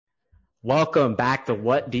Welcome back to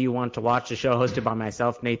What Do You Want to Watch, the show hosted by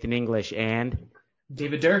myself, Nathan English, and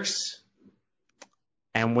David Dirks.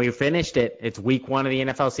 we finished it. It's week 1 of the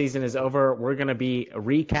NFL season is over. We're going to be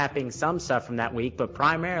recapping some stuff from that week, but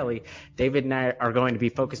primarily, David and I are going to be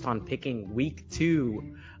focused on picking week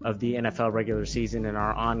 2 of the NFL regular season in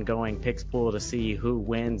our ongoing picks pool to see who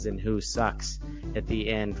wins and who sucks at the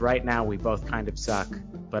end. Right now, we both kind of suck,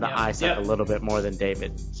 but I suck a little bit more than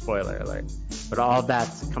David. Spoiler alert. But all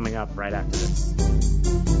that's coming up right after this.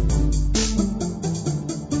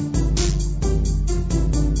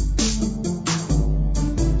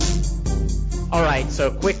 All right, so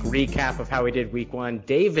quick recap of how we did week 1.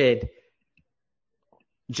 David,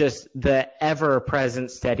 just the ever-present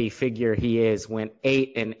steady figure he is, went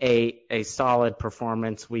 8-8, a solid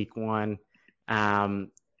performance week 1.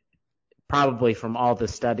 Probably from all the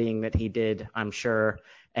studying that he did, I'm sure.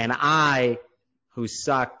 And I, who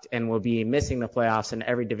sucked and will be missing the playoffs in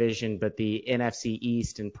every division but the NFC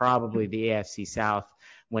East and probably the AFC South,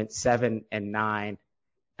 went 7-9.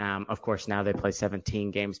 Of course, now they play 17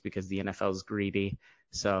 games because the NFL is greedy,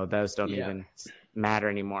 so those don't even matter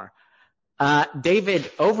anymore. David,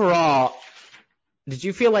 overall, did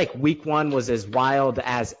you feel like week 1 was as wild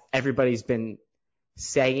as everybody's been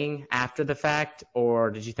saying after the fact, or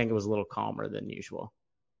did you think it was a little calmer than usual?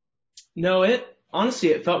 No, it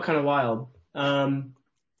felt kind of wild.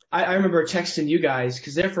 I remember texting you guys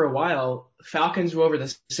because there for a while, Falcons were over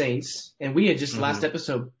the Saints, and we had just last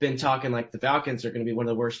episode been talking like the Falcons are going to be one of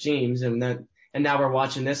the worst teams, and now we're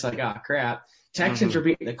watching this like, oh crap. Texans were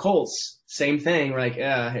beating the Colts, same thing. We're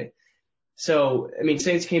like, So I mean,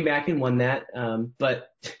 Saints came back and won that, but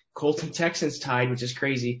Colts and Texans tied, which is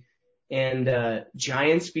crazy, and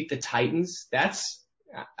Giants beat the Titans.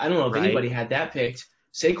 I don't know if anybody had that picked.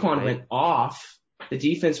 Saquon went off. The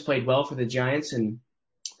defense played well for the Giants, and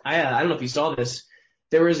I don't know if you saw this.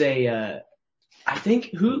 There was I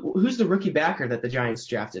think who's the rookie backer that the Giants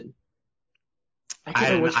drafted? I can't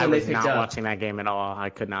remember which one they picked up. I was not watching that game at all. I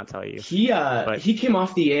could not tell you. He came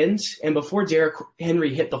off the end, and before Derrick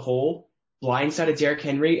Henry hit the hole, blindsided Derrick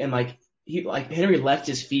Henry, and Henry left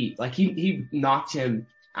his feet, like he knocked him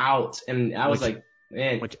out, and I was like,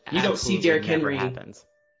 man, you don't see Derrick Henry. Happens.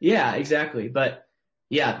 Yeah, exactly, but.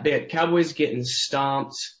 Yeah, the Cowboys getting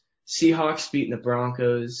stomped, Seahawks beating the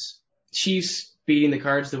Broncos, Chiefs beating the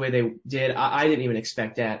Cards the way they did. I didn't even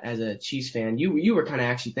expect that as a Chiefs fan. You were kind of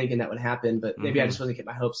actually thinking that would happen, but maybe I just wasn't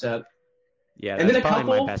getting my hopes up. Yeah, that's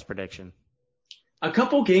probably my best prediction. A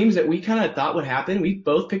couple games that we kind of thought would happen. We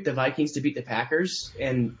both picked the Vikings to beat the Packers,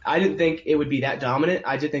 and I didn't think it would be that dominant.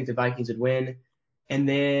 I did think the Vikings would win. And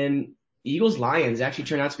then Eagles-Lions actually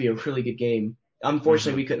turned out to be a really good game.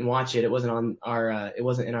 Unfortunately, we couldn't watch it. It wasn't on it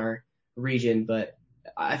wasn't in our region, but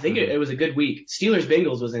I think it was a good week.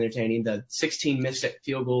 Steelers-Bengals was entertaining. The 16 missed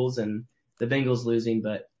field goals and the Bengals losing,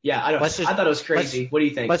 but yeah, I thought it was crazy. What do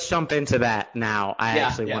you think? Let's jump into that now. I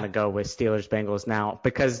actually want to go with Steelers-Bengals now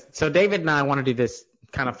because so David and I want to do this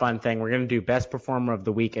kind of fun thing. We're going to do best performer of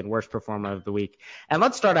the week and worst performer of the week. And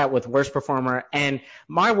let's start out with worst performer. And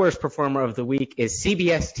my worst performer of the week is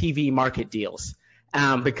CBS TV market deals.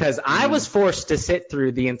 Because I was forced to sit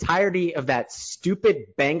through the entirety of that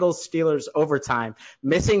stupid Bengals-Steelers overtime,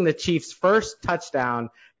 missing the Chiefs' first touchdown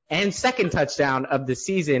and second touchdown of the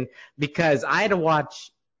season because I had to watch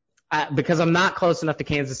because I'm not close enough to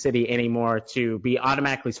Kansas City anymore to be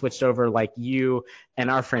automatically switched over like you and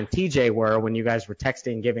our friend TJ were when you guys were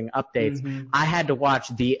texting, giving updates. I had to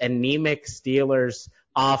watch the anemic Steelers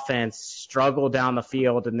offense struggle down the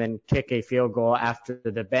field and then kick a field goal after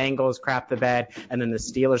the Bengals crap the bed and then the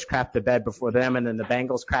Steelers crap the bed before them and then the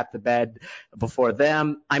Bengals crap the bed before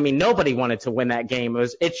them. I mean, nobody wanted to win that game.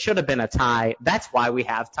 It should have been a tie. That's why we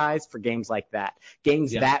have ties for games like that.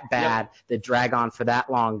 Games that bad that drag on for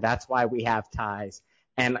that long. That's why we have ties.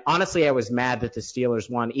 And honestly, I was mad that the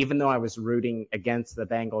Steelers won, even though I was rooting against the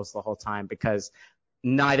Bengals the whole time because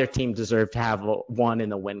neither team deserved to have one in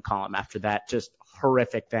the win column after that. Just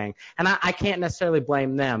horrific thing. And I can't necessarily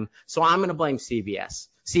blame them. So I'm going to blame CBS.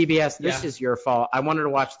 CBS, this is your fault. I wanted to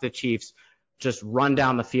watch the Chiefs just run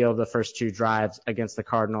down the field the first 2 drives against the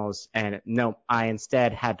Cardinals. And no, I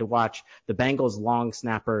instead had to watch the Bengals long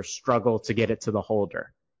snapper struggle to get it to the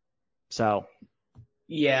holder. So.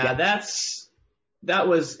 That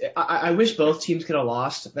was, I wish both teams could have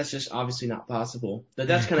lost. That's just obviously not possible. But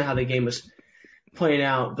that's kind of how the game was playing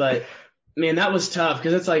out. But man, that was tough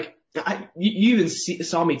because it's like, you even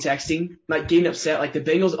saw me texting, like getting upset. Like the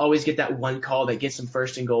Bengals always get that one call that gets them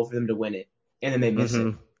first and goal for them to win it, and then they miss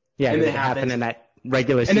it. Yeah, and it happened in that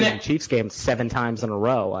regular season Chiefs game 7 times in a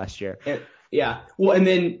row last year. Well, and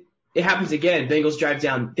then it happens again. Bengals drive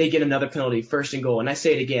down. They get another penalty, 1st and goal. And I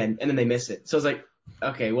say it again, and then they miss it. So I was like,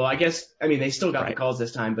 okay, well, they still got the calls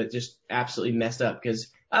this time, but just absolutely messed up because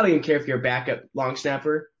I don't even care if you're a backup long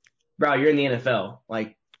snapper. Bro, you're in the NFL.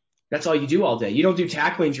 Like, that's all you do all day. You don't do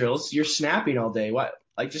tackling drills. You're snapping all day. What?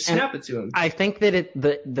 Like, just snap it to him. I think that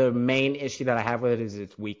the main issue that I have with it is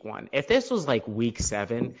it's week 1. If this was like week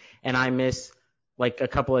 7 and I miss like a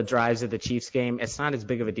couple of drives of the Chiefs game, it's not as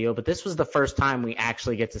big of a deal. But this was the first time we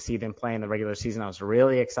actually get to see them play in the regular season. I was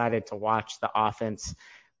really excited to watch the offense,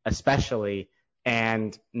 especially.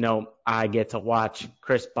 And no, I get to watch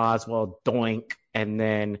Chris Boswell doink, and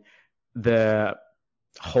then the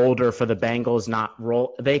holder for the Bengals not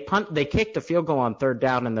roll. They kicked a field goal on 3rd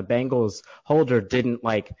down, and the Bengals holder didn't,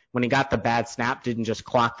 like, when he got the bad snap, didn't just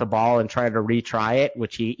clock the ball and try to retry it,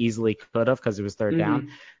 which he easily could have because it was 3rd down.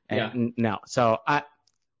 And no, so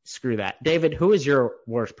screw that. David, who is your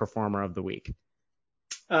worst performer of the week?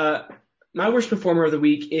 My worst performer of the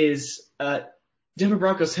week is Denver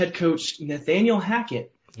Broncos head coach Nathaniel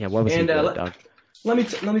Hackett. Yeah, what was he doing, Doug? Let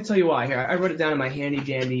me tell you why. Here, I wrote it down in my handy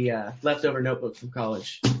dandy leftover notebook from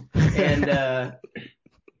college. And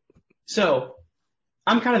so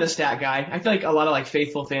I'm kind of the stat guy. I feel like a lot of like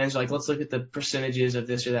faithful fans are like, let's look at the percentages of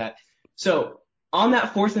this or that. So on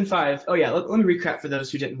that 4th and 5, let me recap for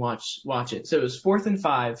those who didn't watch it. So it was 4th and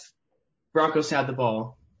 5. Broncos had the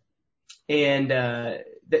ball, and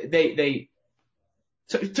they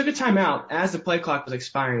took a timeout as the play clock was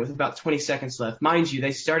expiring with about 20 seconds left. Mind you,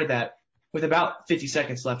 they started that with about 50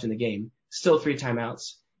 seconds left in the game. Still 3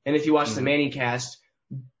 timeouts. And if you watch the Manning cast,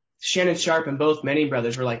 Shannon Sharp and both Manning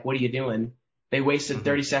brothers were like, what are you doing? They wasted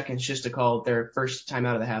 30 seconds just to call their first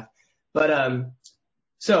timeout of the half. But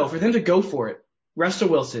so for them to go for it, Russell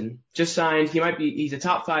Wilson just signed. He's a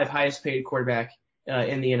top 5 highest paid quarterback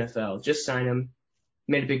in the NFL. Just signed him.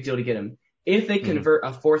 Made a big deal to get him. If they convert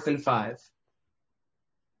a 4th and 5,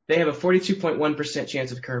 they have a 42.1%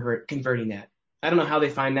 chance of converting that. I don't know how they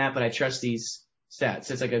find that, but I trust these stats.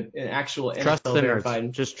 It's like an actual NFL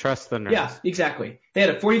verified. Just trust the nerds. Yeah, exactly. They had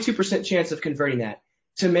a 42% chance of converting that.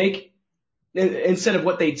 To make, instead of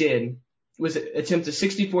what they did, was attempt a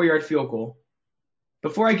 64-yard field goal.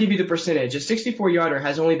 Before I give you the percentage, a 64-yarder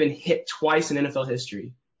has only been hit twice in NFL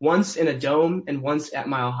history. Once in a dome and once at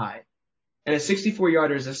Mile High. And a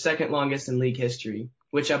 64-yarder is the 2nd longest in league history,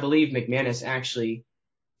 which I believe McManus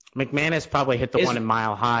probably hit the one in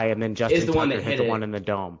Mile High, and then Justin Tucker hit the one in the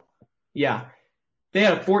dome. Yeah. They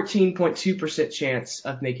had a 14.2% chance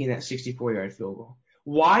of making that 64-yard field goal.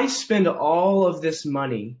 Why spend all of this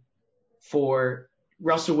money for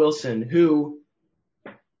Russell Wilson, who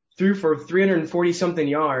threw for 340-something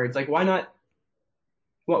yards? Like, why not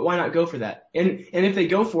go for that? And if they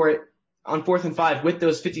go for it on 4th and 5 with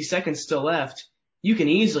those 50 seconds still left, you can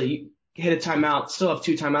easily hit a timeout, still have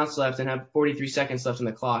 2 timeouts left, and have 43 seconds left on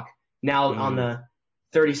the clock. Now on the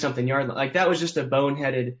 30-something yard line. Like, that was just a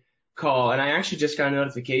boneheaded call. And I actually just got a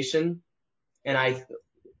notification, and I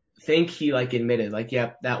think he like admitted, like,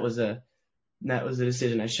 yeah, that was a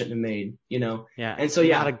decision I shouldn't have made, you know? Yeah. And so,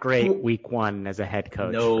 not a great week 1 as a head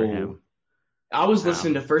coach for him. I was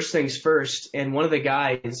listening to First Things First, and one of the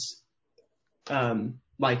guys,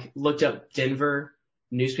 looked up Denver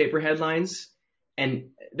newspaper headlines, and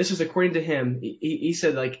this was according to him. He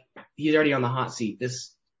said, like, he's already on the hot seat,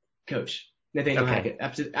 this coach, Nathaniel Hackett,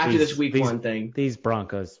 after this week 1 thing. These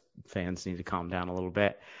Broncos fans need to calm down a little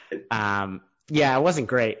bit. Yeah, it wasn't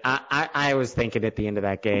great. I was thinking at the end of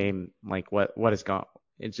that game, like, what is going?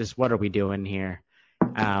 It's just, what are we doing here?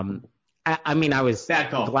 I was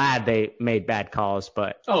glad they made bad calls,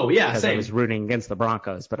 but because I was rooting against the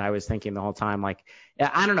Broncos. But I was thinking the whole time, like,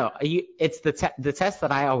 I don't know. It's the test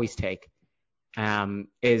that I always take.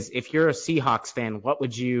 Is if you're a Seahawks fan, what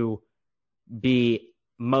would you be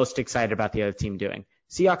most excited about the other team doing?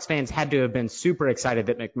 Seahawks fans had to have been super excited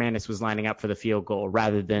that McManus was lining up for the field goal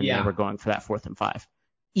rather than they were going for that 4th and 5.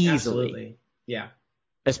 Easily. Absolutely. Yeah.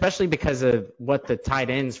 Especially because of what the tight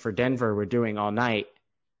ends for Denver were doing all night.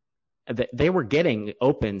 They were getting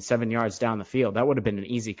open 7 yards down the field. That would have been an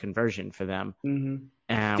easy conversion for them.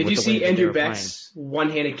 Mm-hmm. Did you see Andrew Beck's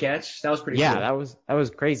one-handed catch? That was pretty cool. Yeah, that was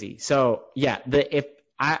crazy. So, yeah,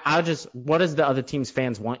 what does the other team's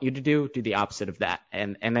fans want you to do? Do the opposite of that.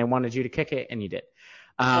 And they wanted you to kick it, and you did.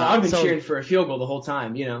 I've been cheering for a field goal the whole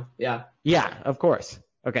time, you know. Yeah. Yeah, of course.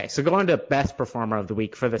 Okay, so going to best performer of the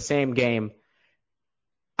week for the same game.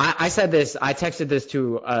 I said this. I texted this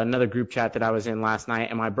to another group chat that I was in last night,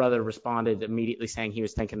 and my brother responded immediately saying he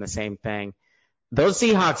was thinking the same thing. Those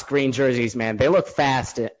Seahawks green jerseys, man, they look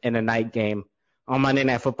fast in a night game. on Monday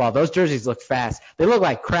Night Football. Those jerseys look fast. They look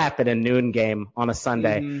like crap at a noon game on a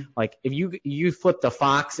Sunday. Mm-hmm. Like if you flip the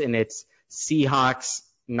Fox and it's Seahawks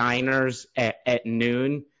Niners at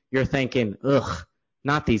noon, you're thinking, ugh,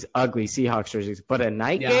 not these ugly Seahawks jerseys, but a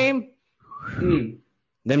night game.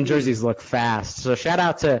 Them jerseys look fast. So shout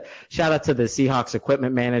out to the Seahawks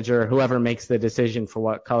equipment manager, whoever makes the decision for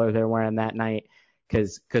what color they're wearing that night,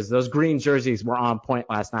 because those green jerseys were on point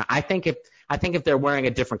last night. I think if they're wearing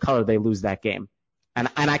a different color, they lose that game, and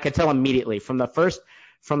I could tell immediately from the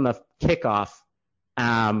kickoff.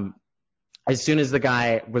 As soon as the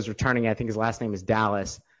guy was returning, I think his last name is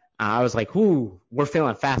Dallas. I was like, "Ooh, we're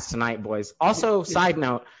feeling fast tonight, boys." Also, side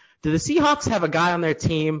note. Do the Seahawks have a guy on their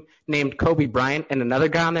team named Kobe Bryant and another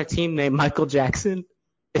guy on their team named Michael Jackson?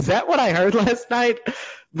 Is that what I heard last night?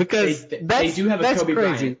 Because they do have a Kobe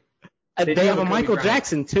crazy. Bryant. They have a Michael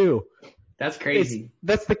Jackson too. That's crazy.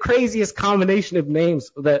 That's the craziest combination of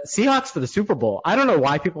names. The Seahawks for the Super Bowl. I don't know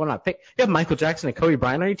why people are not pick. You have Michael Jackson and Kobe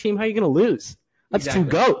Bryant on your team. How are you going to lose? That's exactly. 2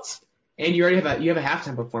 GOATs. And you already have a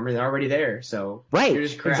halftime performer. They're already there. So right. You're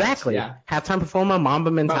just correct. Exactly. Yeah. Halftime performer,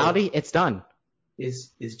 Mamba mentality. It's done.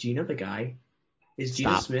 Is Geno the guy? Is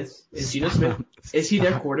Geno Smith? Is Geno Smith? Is he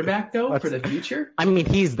their quarterback though for the future? I mean,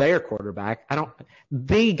 he's their quarterback.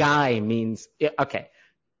 The guy means okay.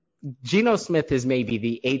 Geno Smith is maybe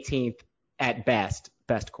the 18th at best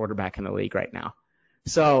quarterback in the league right now.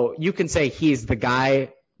 So you can say he's the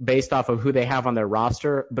guy based off of who they have on their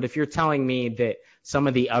roster. But if you're telling me that some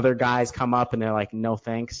of the other guys come up and they're like, no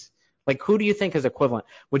thanks, like who do you think is equivalent?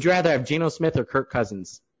 Would you rather have Geno Smith or Kirk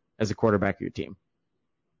Cousins as a quarterback of your team?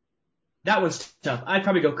 That one's tough. I'd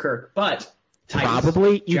probably go Kirk, but Titans,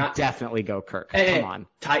 probably you definitely go Kirk. Come on.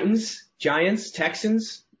 Titans, Giants,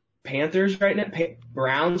 Texans, Panthers right now,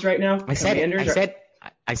 Browns right now. I said 18.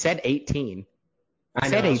 I said 18.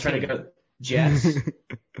 I was trying to go Jets,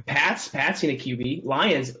 Pats in a QB,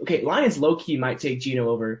 Lions. Okay, Lions low key might take Geno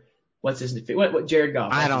over. What's his name? What Jared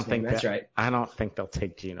Goff? I don't think that's right. I don't think they'll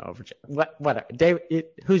take Geno over. Whatever. Dave,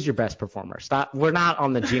 who's your best performer? Stop. We're not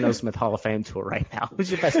on the Geno Smith Hall of Fame tour right now. Who's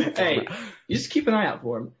your best performer? Hey, you just keep an eye out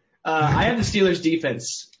for him. I have the Steelers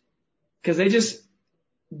defense because they just,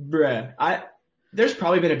 there's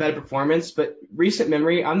probably been a better performance, but recent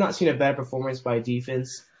memory, I've not seen a better performance by a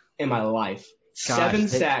defense in my life. Gosh,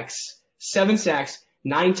 7 sacks,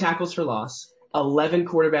 9 tackles for loss, 11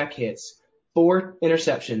 quarterback hits, 4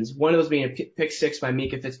 interceptions, one of those being a pick 6 by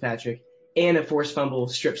Minkah Fitzpatrick, and a forced fumble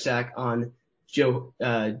strip sack on Mr.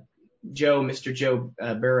 Joe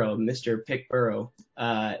Burrow, Mr. Pick Burrow.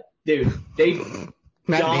 Dude, they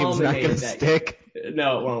dominated that. Stick.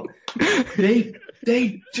 No, it won't.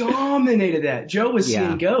 They dominated that. Joe was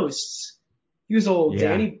seeing ghosts. He was old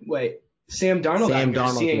Sam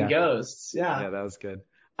Darnold seeing ghosts. Yeah, that was good.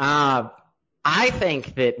 I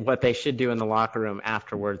think that what they should do in the locker room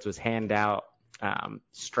afterwards was hand out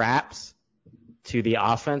straps to the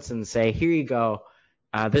offense and say, here you go.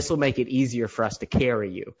 This will make it easier for us to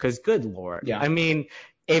carry you. Because good Lord. Yeah. I mean,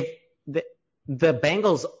 if the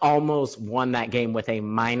Bengals almost won that game with a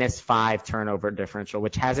 -5 turnover differential,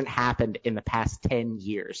 which hasn't happened in the past 10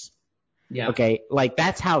 years. Yeah. Okay. Like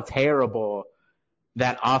that's how terrible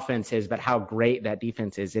that offense is, but how great that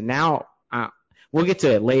defense is. And now, we'll get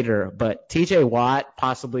to it later, but TJ Watt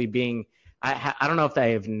possibly being, I don't know if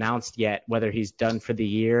they have announced yet whether he's done for the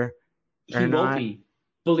year or not. He won't be.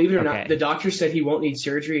 Believe it or not, the doctor said he won't need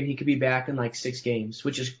surgery and he could be back in like 6 games,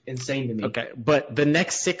 which is insane to me. Okay, but the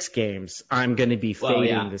next 6 games, I'm going to be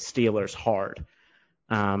fading the Steelers hard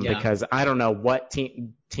because I don't know what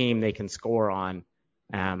team they can score on.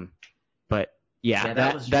 But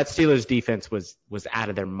that Steelers defense was out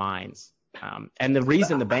of their minds. And the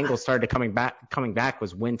reason the Bengals started coming back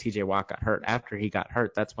was when TJ Watt got hurt. After he got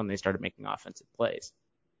hurt, that's when they started making offensive plays.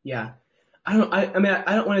 Yeah. I don't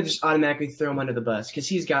want to just automatically throw him under the bus because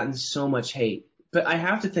he's gotten so much hate. But I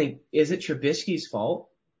have to think, is it Trubisky's fault?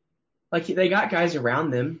 Like, they got guys around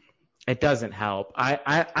them. It doesn't help.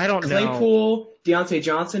 I don't know. Claypool, Deontay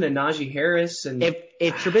Johnson, and Najee Harris. And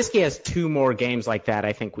if Trubisky has 2 more games like that,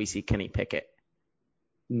 I think we see Kenny Pickett.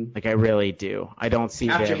 Like, I really do. I don't see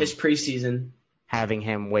after his preseason having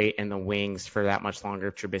him wait in the wings for that much longer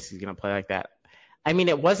if Trubisky's going to play like that. I mean,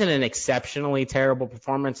 it wasn't an exceptionally terrible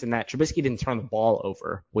performance in that Trubisky didn't turn the ball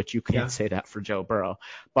over, which you can't say that for Joe Burrow.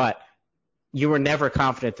 But you were never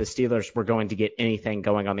confident the Steelers were going to get anything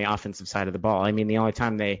going on the offensive side of the ball. I mean, the only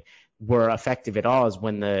time they were effective at all is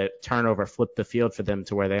when the turnover flipped the field for them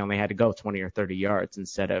to where they only had to go 20 or 30 yards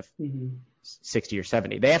instead of 60 or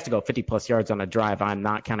 70. They have to go 50-plus yards on a drive. I'm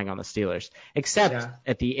not counting on the Steelers. Except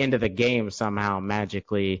at the end of the game, somehow,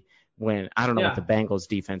 magically, when I don't know what the Bengals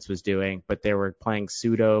defense was doing, but they were playing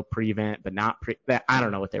pseudo prevent, but not I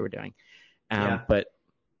don't know what they were doing. But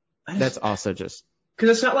that's also just because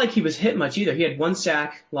it's not like he was hit much either. He had 1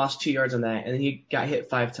 sack, lost 2 yards on that, and then he got hit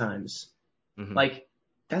 5 times. Mm-hmm. Like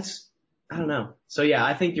I don't know. So yeah,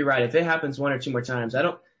 I think you're right. If it happens 1 or 2 more times,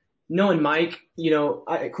 knowing Mike,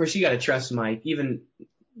 of course you got to trust Mike. Even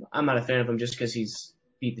I'm not a fan of him just because he's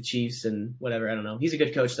beat the Chiefs and whatever. I don't know. He's a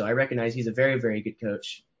good coach though. I recognize he's a very, very good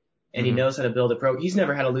coach, and he knows how to build a He's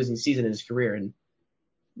never had a losing season in his career in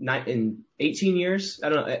 18 years. I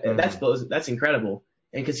don't know. That's incredible.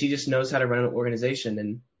 And because he just knows how to run an organization,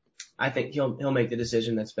 and I think he'll make the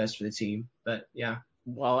decision that's best for the team. But yeah.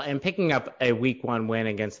 Well, and picking up a week 1 win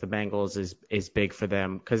against the Bengals is big for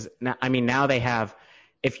them because now they have.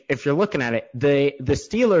 If you're looking at it, the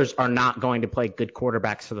Steelers are not going to play good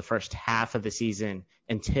quarterbacks for the first half of the season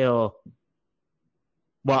until.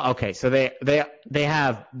 Well, okay, so they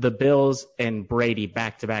have the Bills and Brady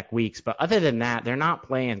back-to-back weeks, but other than that, they're not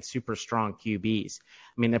playing super strong QBs.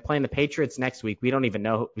 I mean, they're playing the Patriots next week. We don't even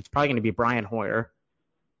know. It's probably going to be Brian Hoyer.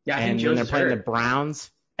 Yeah, I think and then they're playing the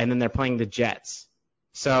Browns, and then they're playing the Jets.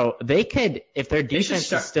 So they could, if their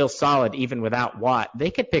defense is still solid, even without Watt,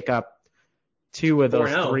 they could pick up 2 of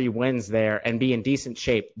those 3 wins there and be in decent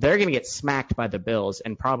shape. They're going to get smacked by the Bills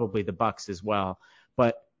and probably the Bucs as well,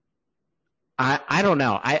 but I don't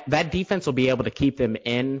know. That defense will be able to keep them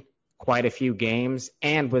in quite a few games.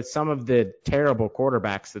 And with some of the terrible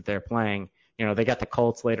quarterbacks that they're playing, they got the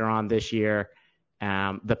Colts later on this year,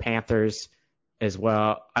 the Panthers as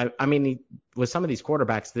well. I mean, with some of these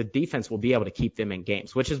quarterbacks, the defense will be able to keep them in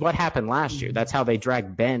games, which is what happened last year. That's how they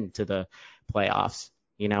dragged Ben to the playoffs.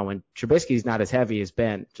 And Trubisky's not as heavy as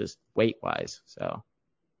Ben, just weight-wise. So,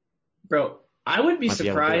 bro, I would be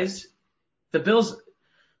surprised. The Bills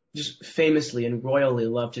just famously and royally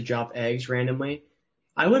love to drop eggs randomly.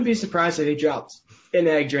 I wouldn't be surprised if they dropped an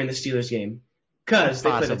egg during the Steelers game because they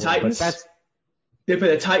play the Titans. They play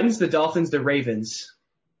the Titans, the Dolphins, the Ravens,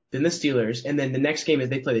 then the Steelers, and then the next game is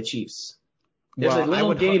they play the Chiefs. There's a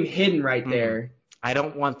little game hidden right there. I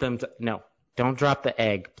don't want them to. No, don't drop the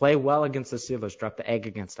egg. Play well against the Steelers. Drop the egg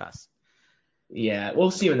against us. Yeah,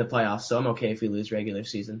 we'll see you in the playoffs, so I'm okay if we lose regular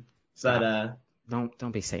season. But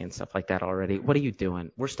Don't be saying stuff like that already. What are you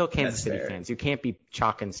doing? We're still Kansas City fans. You can't be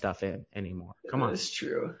chalking stuff in anymore. Come on. That's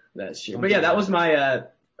true. But yeah, that was my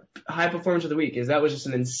high performance of the week. That was just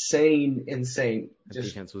an insane. The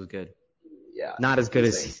defense was good. Yeah. Not as good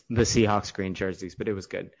as the Seahawks green jerseys, but it was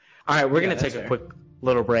good. All right, we're going to take a quick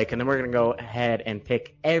little break, and then we're going to go ahead and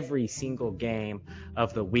pick every single game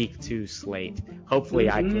of the week 2 slate.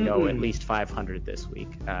 Hopefully I can go at least 500 this week,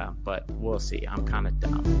 but we'll see. I'm kind of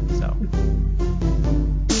dumb, so.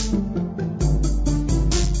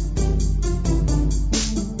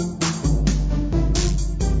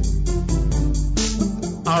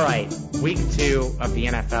 All right, week 2 of the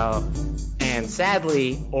NFL. And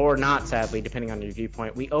sadly, or not sadly, depending on your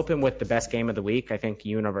viewpoint, we open with the best game of the week, I think,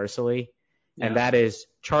 universally. Yeah. And that is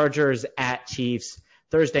Chargers at Chiefs,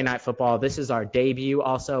 Thursday Night Football. This is our debut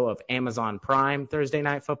also of Amazon Prime Thursday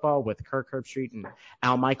Night Football with Kirk Herbstreit and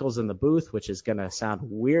Al Michaels in the booth, which is going to sound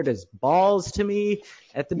weird as balls to me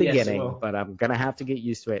at the beginning, but I'm going to have to get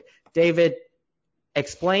used to it. David,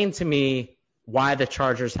 explain to me why the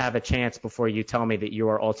Chargers have a chance before you tell me that you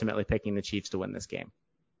are ultimately picking the Chiefs to win this game.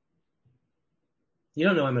 You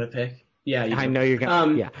don't know who I'm going to pick. Yeah, I know you're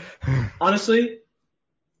going to. Yeah. Honestly,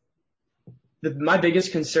 my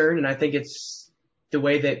biggest concern, and I think it's the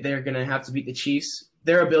way that they're going to have to beat the Chiefs,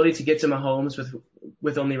 their ability to get to Mahomes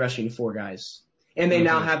with only rushing 4 guys. And they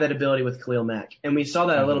now have that ability with Khalil Mack. And we saw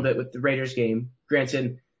that a little bit with the Raiders game.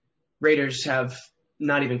 Granted, Raiders have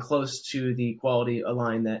not even close to the quality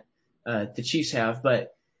line that the Chiefs have.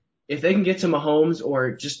 But if they can get to Mahomes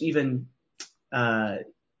or just even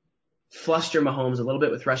fluster Mahomes a little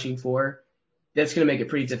bit with rushing 4, that's going to make it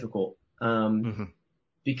pretty difficult.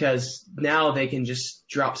 Because now they can just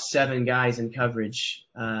drop 7 guys in coverage,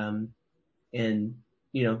 and,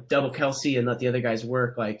 double Kelsey and let the other guys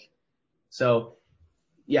work. So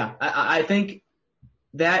yeah, I think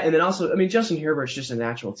that, and then also, Justin Herbert's just a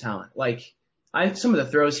natural talent. Some of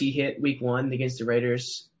the throws he hit week 1 against the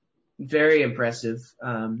Raiders, very impressive.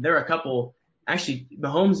 There were a couple, actually,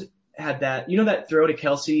 Mahomes had that throw to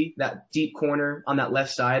Kelsey, that deep corner on that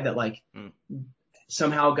left side that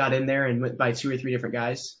somehow got in there and went by 2 or 3 different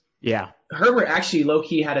guys. Yeah. Herbert actually low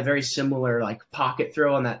key had a very similar pocket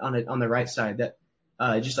throw on the right side that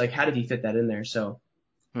just how did he fit that in there? So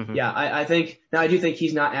yeah, I think now I do think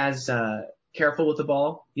he's not as careful with the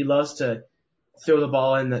ball. He loves to throw the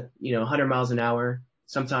ball in 100 miles an hour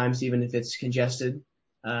sometimes, even if it's congested,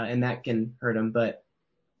 and that can hurt him. But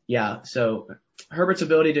Yeah, so Herbert's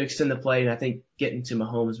ability to extend the play, and I think getting to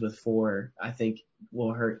Mahomes with 4, I think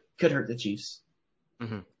could hurt the Chiefs.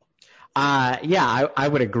 Mm-hmm. I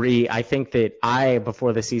would agree. I think that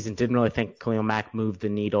before the season, didn't really think Khalil Mack moved the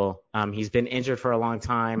needle. He's been injured for a long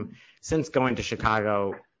time. Since going to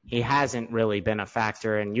Chicago, he hasn't really been a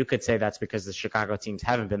factor, and you could say that's because the Chicago teams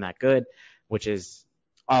haven't been that good, which is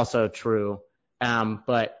also true.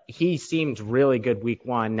 But he seemed really good week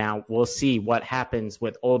 1. Now we'll see what happens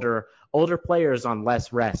with older players on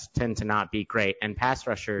less rest tend to not be great, and pass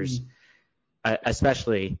rushers,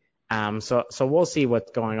 especially. So we'll see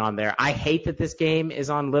what's going on there. I hate that this game is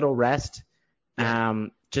on little rest,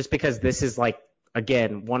 just because this is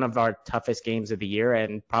again, one of our toughest games of the year,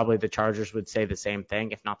 and probably the Chargers would say the same thing,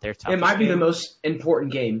 if not their toughest. It might be the most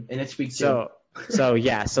important game, and it's week 2. So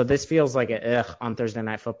this feels like on Thursday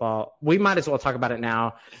Night Football. We might as well talk about it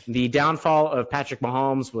now. The downfall of Patrick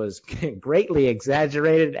Mahomes was greatly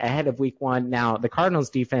exaggerated ahead of week 1. Now, the Cardinals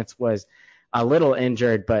defense was a little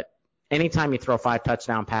injured, but anytime you throw 5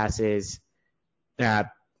 touchdown passes, I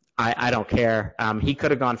don't care. He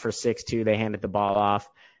could have gone for 6 too. They handed the ball off.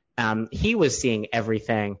 He was seeing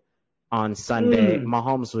everything on Sunday.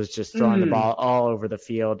 Mahomes was just throwing the ball all over the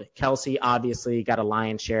field. Kelsey obviously got a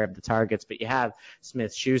lion's share of the targets, but you have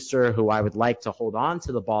Smith-Schuster, who I would like to hold on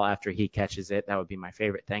to the ball after he catches it. That would be my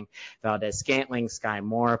favorite thing. Valdez-Scantling, Sky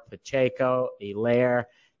Moore, Pacheco, Hilaire.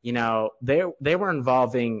 They were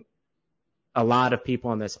involving a lot of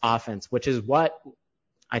people in this offense, which is what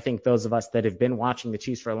I think those of us that have been watching the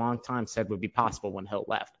Chiefs for a long time said would be possible when Hill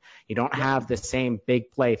left. You don't have the same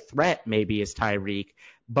big play threat maybe as Tyreek,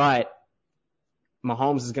 but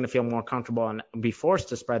Mahomes is going to feel more comfortable and be forced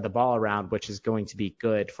to spread the ball around, which is going to be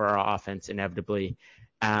good for our offense inevitably.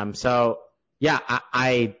 I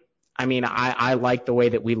like the way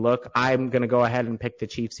that we look. I'm going to go ahead and pick the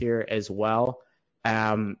Chiefs here as well.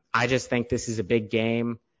 I just think this is a big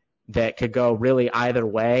game that could go really either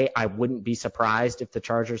way. I wouldn't be surprised if the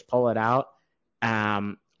Chargers pull it out.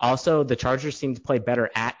 Also, the Chargers seem to play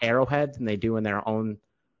better at Arrowhead than they do in their own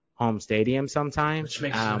home stadium sometimes. Which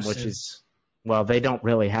makes no sense. Well, they don't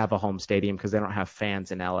really have a home stadium because they don't have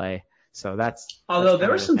fans in LA. So Although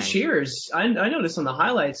there were some cheers. I noticed on the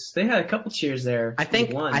highlights they had a couple cheers there. I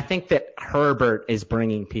think that Herbert is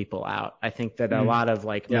bringing people out. I think that a lot of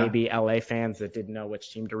maybe LA fans that didn't know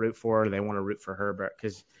which team to root for, they want to root for Herbert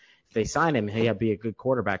because if they sign him, he'll be a good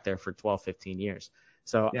quarterback there for 12, 15 years.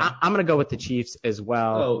 So I'm going to go with the Chiefs as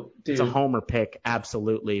well. Oh, dude. It's a homer pick,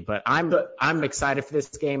 absolutely. But I'm excited for this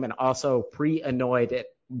game and also annoyed at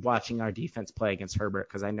watching our defense play against Herbert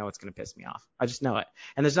because I know it's going to piss me off. I just know it.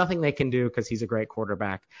 And there's nothing they can do because he's a great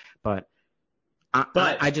quarterback. But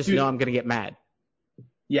I just know I'm going to get mad.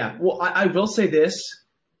 Yeah, well, I will say this.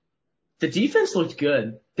 The defense looked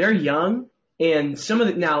good. They're young, and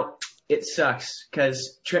now it sucks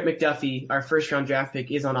because Trent McDuffie, our first-round draft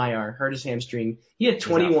pick, is on IR, hurt his hamstring. He had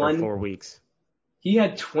 21. He's out for 4 weeks. He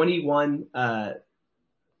had 21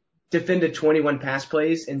 defended 21 pass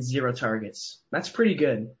plays and 0 targets. That's pretty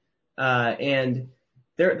good. And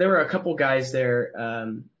there were a couple guys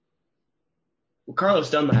there. Carlos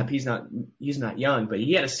Dunlap, he's not young, but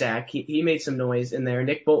he had a sack. He made some noise in there.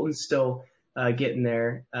 Nick Bolton's still getting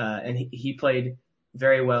there, and he played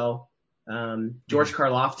very well. George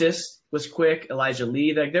Karlaftis was quick. Elijah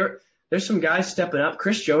Lee, there's some guys stepping up.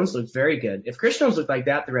 Chris Jones looked very good. If Chris Jones looked like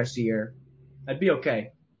that the rest of the year, I'd be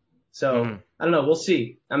okay. So I don't know. We'll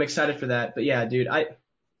see. I'm excited for that. But yeah, dude, I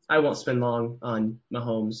won't spend long on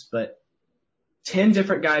Mahomes, but 10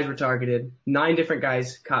 different guys were targeted. 9 different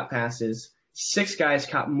guys caught passes. 6 guys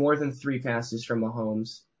caught more than 3 passes from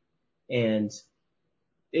Mahomes. And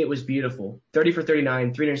it was beautiful. 30 for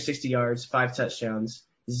 39, 360 yards, 5 touchdowns,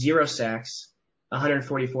 0 sacks,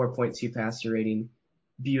 144.2 passer rating.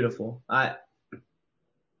 Beautiful. It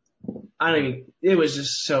was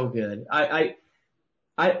just so good. I'm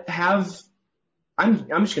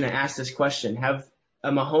just going to ask this question. Have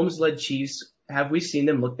a Mahomes-led Chiefs, have we seen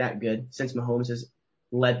them look that good since Mahomes has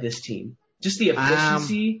led this team? Just the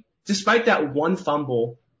efficiency, despite that one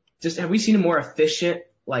fumble, have we seen a more efficient,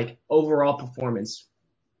 overall performance?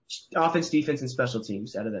 Offense, defense, and special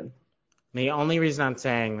teams out of them. The only reason I'm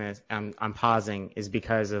saying this, I'm pausing, is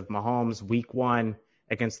because of Mahomes' week 1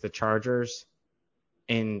 against the Chargers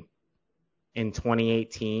in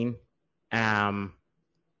 2018.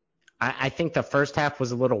 I think the first half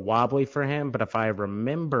was a little wobbly for him, but if I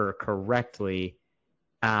remember correctly,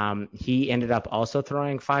 he ended up also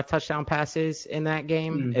throwing 5 touchdown passes in that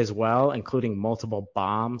game as well, including multiple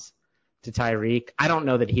bombs to Tyreek. I don't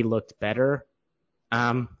know that he looked better.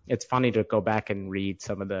 It's funny to go back and read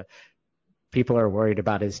some of the people are worried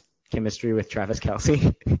about his chemistry with Travis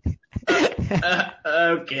Kelce.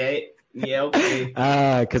 Okay. Yeah, okay.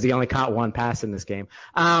 Because he only caught one pass in this game.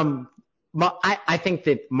 I think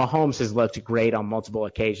that Mahomes has looked great on multiple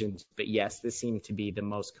occasions, but yes, this seemed to be the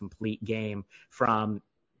most complete game from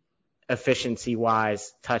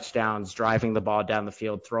efficiency-wise, touchdowns, driving the ball down the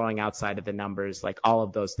field, throwing outside of the numbers, like all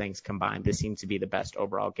of those things combined. This seems to be the best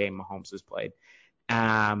overall game Mahomes has played.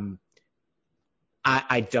 I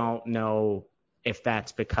don't know if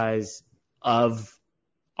that's because of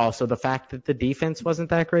also the fact that the defense wasn't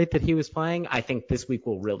that great that he was playing. I think this week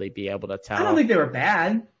we'll really be able to tell. I don't think they were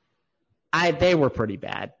bad. They were pretty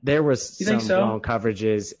bad. There was some blown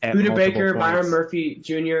coverages at Buda multiple Baker, points. Byron Murphy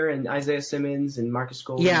Jr., and Isaiah Simmons and Marcus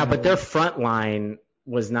Golden. Yeah, but their front line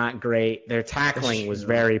was not great. Their tackling was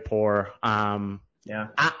very poor. Yeah.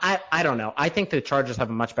 I don't know. I think the Chargers have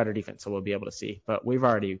a much better defense, so we'll be able to see. But we've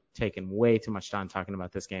already taken way too much time talking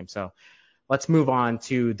about this game. So let's move on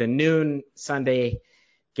to the noon Sunday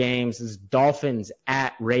games. This is Dolphins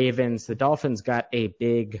at Ravens. The Dolphins got a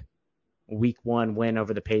big Week 1 win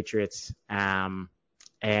over the Patriots. And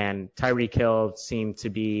Tyreek Hill seemed to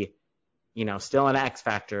be, still an X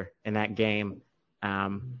factor in that game. Who?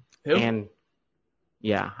 And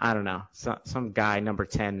yeah, I don't know. Some guy, number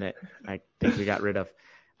 10, that I think we got rid of.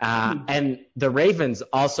 And the Ravens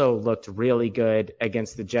also looked really good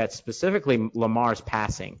against the Jets, specifically Lamar's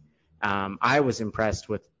passing. I was impressed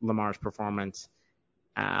with Lamar's performance.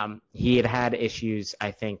 He had issues,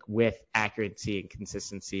 I think, with accuracy and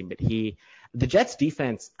consistency, but the Jets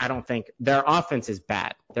defense, I don't think their offense is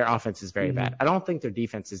bad. Their offense is very bad. I don't think their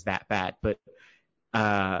defense is that bad, but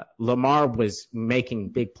Lamar was making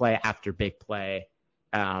big play after big play.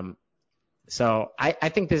 So I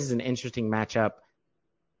think this is an interesting matchup,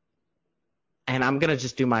 and I'm going to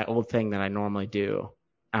just do my old thing that I normally do.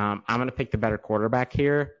 I'm going to pick the better quarterback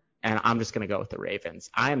here. And I'm just going to go with the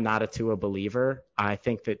Ravens. I am not a Tua believer. I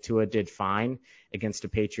think that Tua did fine against a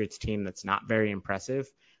Patriots team that's not very impressive.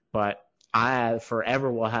 But I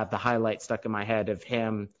forever will have the highlight stuck in my head of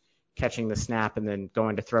him catching the snap and then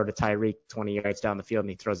going to throw to Tyreek 20 yards down the field,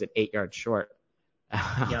 and he throws it 8 yards short.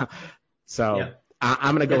 Yeah.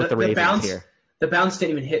 I'm going to go with the Ravens here. The bounce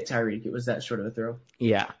didn't even hit Tyreek. It was that short of a throw.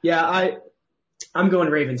 Yeah. Yeah, I'm going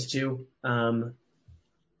Ravens too.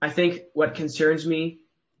 I think what concerns me,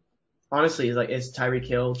 honestly, is Tyreek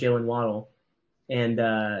Hill, Jalen Waddle, and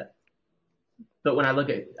but when I look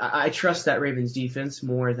at, I trust that Ravens defense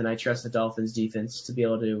more than I trust the Dolphins defense to be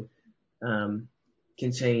able to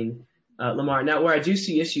contain Lamar. Now, where I do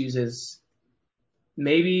see issues is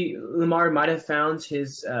maybe Lamar might have found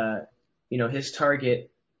his his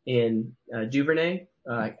target in Duvernay.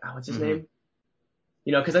 What's his name?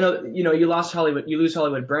 Because I know you lose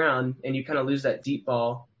Hollywood Brown, and you kind of lose that deep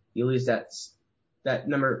ball. You lose that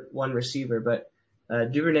number one receiver, but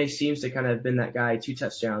Duvernay seems to kind of have been that guy. 2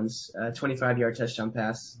 touchdowns, 25-yard touchdown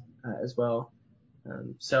pass as well.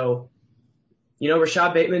 So,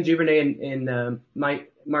 Rashad Bateman, Duvernay, and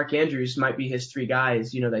Mark Andrews might be his 3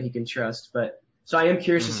 guys, that he can trust. But so I am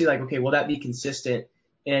curious to see, okay, will that be consistent?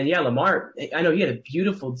 And yeah, Lamar, I know he had a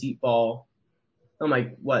beautiful deep ball. Oh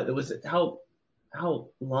my, how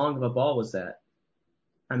long of a ball was that?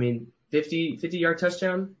 I mean, 50-yard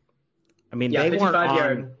touchdown. I mean, yeah,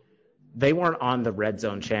 they weren't on the red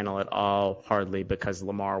zone channel at all, hardly, because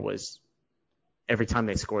Lamar was, every time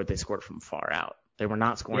they scored from far out. They were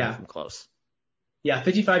not scoring from close. Yeah,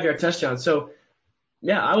 55-yard touchdown. So,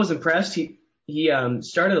 yeah, I was impressed. He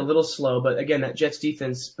started a little slow, but again, that Jets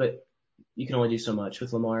defense, but you can only do so much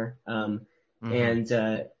with Lamar. And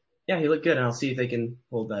he looked good, and I'll see if they can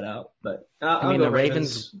hold that out. But I'll go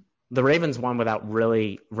Ravens. The Ravens won without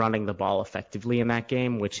really running the ball effectively in that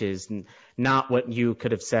game, which is not what you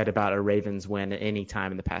could have said about a Ravens win at any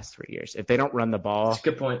time in the past 3 years. If they don't run the ball, that's a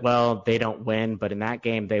good point. Well, they don't win. But in that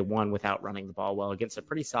game, they won without running the ball well against a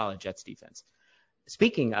pretty solid Jets defense.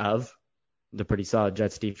 Speaking of the pretty solid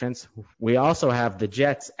Jets defense, we also have the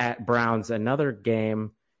Jets at Browns, another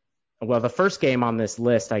game. Well, the first game on this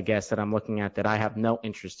list, I guess, that I'm looking at that I have no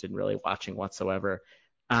interest in really watching whatsoever.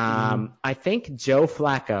 I think Joe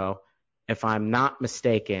Flacco, if I'm not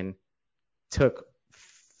mistaken, took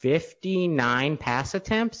 59 pass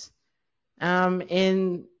attempts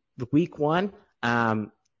in Week 1.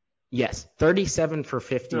 Yes, 37 for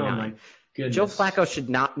 59. Oh my goodness. Joe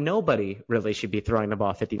Flacco nobody really should be throwing the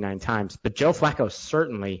ball 59 times, but Joe Flacco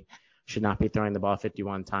certainly should not be throwing the ball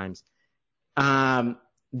 51 times.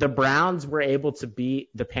 The Browns were able to beat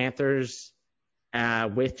the Panthers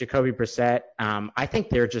with Jacoby Brissett. I think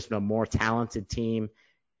they're just a more talented team.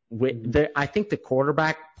 I think the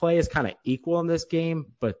quarterback play is kind of equal in this game,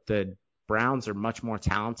 but the Browns are much more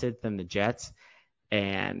talented than the Jets.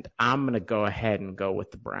 and I'm going to go ahead and go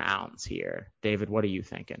with the Browns here. David, what are you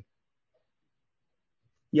thinking?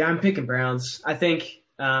 Yeah, I'm picking Browns. I think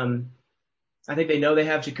they know they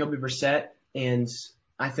have Jacoby Brissett, and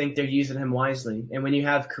I think they're using him wisely. And when you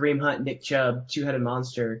have Kareem Hunt, Nick Chubb, two-headed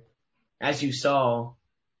monster, as you saw,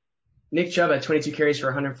 Nick Chubb had 22 carries for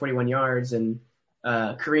 141 yards, and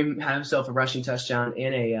Kareem had himself a rushing touchdown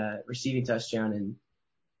and a receiving touchdown. And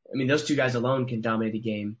I mean, those two guys alone can dominate the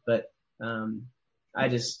game. But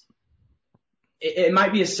it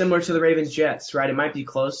might be similar to the Ravens-Jets, right? It might be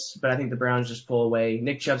close, but I think the Browns just pull away.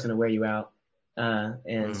 Nick Chubb's going to wear you out.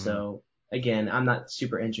 So, again, I'm not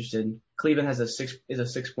super interested. Cleveland is a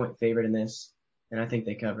 6-point favorite in this, and I think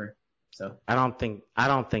they cover. So I don't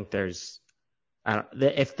think there's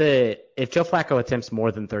if Joe Flacco attempts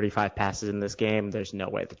more than 35 passes in this game, there's no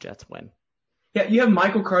way the Jets win. Yeah, you have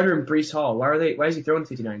Michael Carter and Breece Hall. Why is he throwing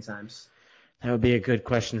 59 times? That would be a good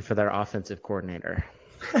question for their offensive coordinator.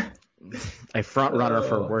 A front runner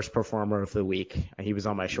for worst performer of the week. He was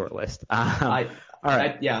on my short list. All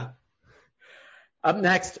right. Yeah. Up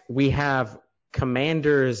next, we have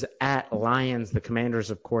Commanders at Lions. The Commanders,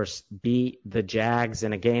 of course, beat the Jags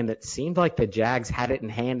in a game that seemed like the Jags had it in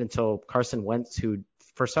hand until Carson Wentz, who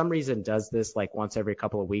for some reason does this like once every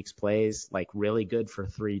couple of weeks, plays like really good for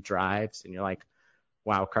 3 drives. And you're like,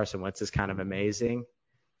 wow, Carson Wentz is kind of amazing.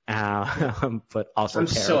 But also I'm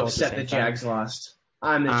so upset the Jags lost.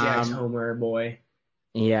 I'm the Jags homer boy.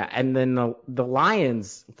 Yeah, and then the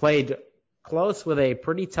Lions played close with a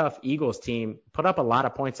pretty tough Eagles team, put up a lot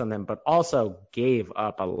of points on them, but also gave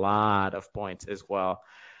up a lot of points as well.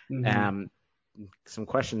 Mm-hmm. Some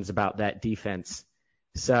questions about that defense.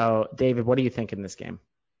 So, David, what do you think in this game?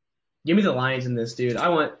 Give me the Lions in this, dude.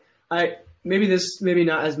 Maybe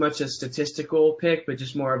not as much a statistical pick, but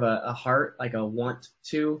just more of a heart, like a want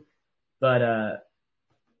to. But I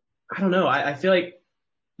don't know. I feel like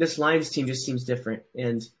this Lions team just seems different,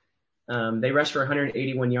 and they rushed for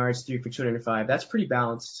 181 yards, 3 for 205. That's pretty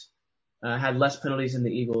balanced. Had less penalties than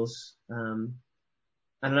the Eagles. I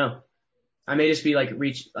don't know. I may just be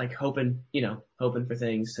hoping for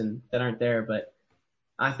things and that aren't there, but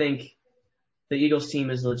I think the Eagles team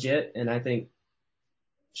is legit, and I think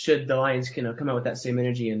should the Lions come out with that same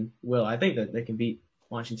energy and will, I think that they can beat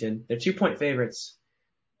Washington. They're 2-point favorites,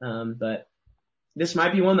 but this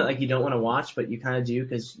might be one that you don't want to watch, but you kind of do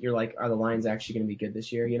because you're like, are the Lions actually going to be good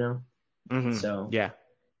this year? Mm-hmm. So yeah,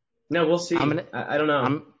 no, we'll see. I don't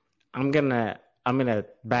know. I'm gonna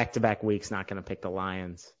back-to-back weeks not gonna pick the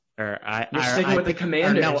Lions. You're sticking with the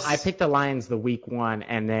Commanders. No, I picked the Lions the week 1,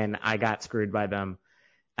 and then I got screwed by them.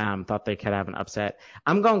 Thought they could have an upset.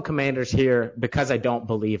 I'm going Commanders here because I don't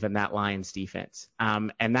believe in that Lions defense.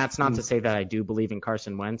 And that's not to say that I do believe in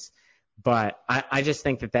Carson Wentz. But I just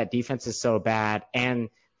think that defense is so bad and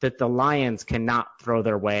that the Lions cannot throw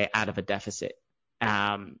their way out of a deficit.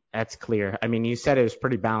 That's clear. I mean, you said it was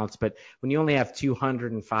pretty balanced, but when you only have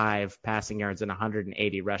 205 passing yards and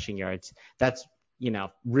 180 rushing yards, that's,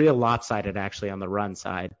 real lopsided actually on the run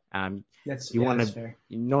side. You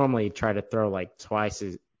normally try to throw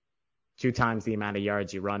 2 times the amount of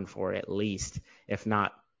yards you run for at least, if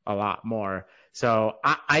not a lot more. So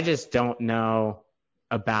I just don't know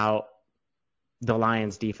about the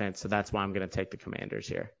Lions defense, so that's why I'm going to take the Commanders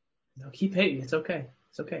here. No, keep hating. It's okay.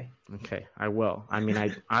 It's okay. Okay, I will. I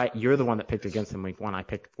mean, you're the one that picked against them week 1. I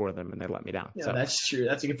picked for them, and they let me down. Yeah, so. That's true.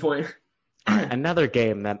 That's a good point. Another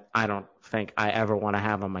game that I don't think I ever want to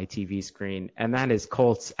have on my TV screen, and that is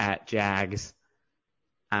Colts at Jags.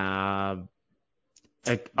 I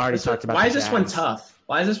already talked about. Why is this one tough?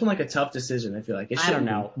 Why is this one a tough decision? I feel like I don't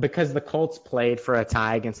know, because the Colts played for a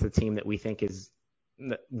tie against the team that we think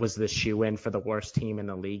was the shoe-in for the worst team in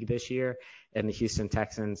the league this year, in the Houston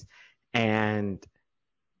Texans, and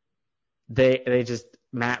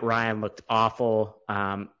Matt Ryan looked awful.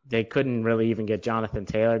 They couldn't really even get Jonathan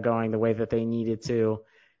Taylor going the way that they needed to.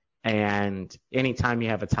 And anytime you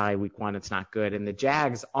have a tie week 1, it's not good. And the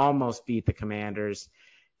Jags almost beat the Commanders.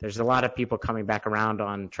 There's a lot of people coming back around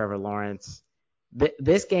on Trevor Lawrence.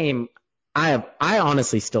 This game, I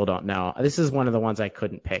honestly still don't know. This is one of the ones I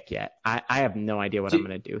couldn't pick yet. I have no idea what I'm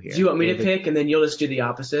going to do here. Do you want me to pick and then you'll just do the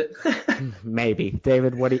opposite? Maybe.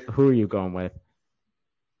 David, who are you going with?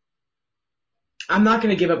 I'm not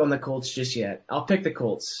going to give up on the Colts just yet. I'll pick the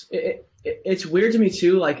Colts. It's weird to me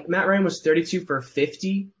too. Matt Ryan was 32 for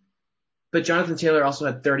 50, but Jonathan Taylor also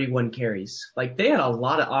had 31 carries. They had a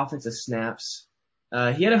lot of offensive snaps.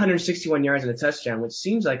 He had 161 yards and a touchdown, which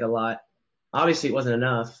seems like a lot. Obviously, it wasn't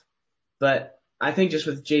enough, but I think just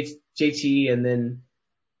with JT and then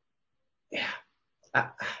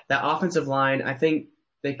that offensive line, I think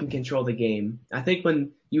they can control the game. I think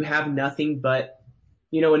when you have nothing but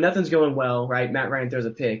when nothing's going well, right? Matt Ryan throws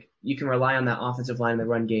a pick. You can rely on that offensive line in the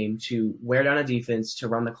run game to wear down a defense, to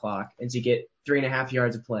run the clock, and to get 3.5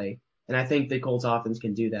 yards of play. And I think the Colts offense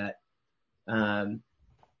can do that.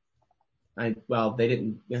 They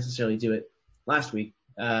didn't necessarily do it last week.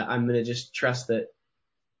 I'm gonna just trust that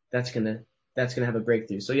that's gonna have a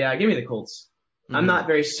breakthrough. So yeah, give me the Colts. I'm not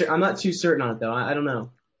too certain on it though. I don't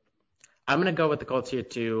know. I'm going to go with the Colts here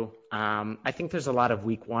too. I think there's a lot of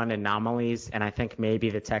week one anomalies, and I think maybe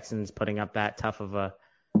the Texans putting up that tough of a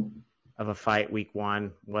fight week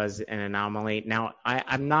one was an anomaly. Now,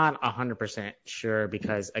 I'm not 100% sure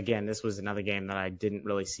because, again, this was another game that I didn't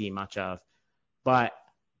really see much of. But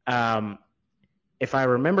if I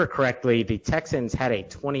remember correctly, the Texans had a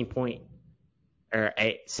 20-point or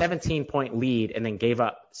a 17-point lead and then gave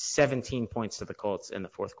up 17 points to the Colts in the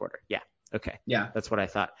fourth quarter. Yeah. Okay. Yeah. That's what I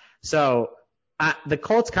thought. So the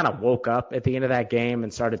Colts kind of woke up at the end of that game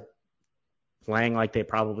and started playing like they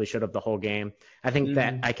probably should have the whole game. I think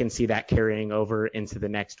that I can see that carrying over into the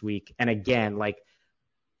next week. And again, like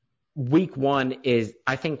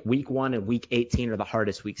I think week 1 and week 18 are the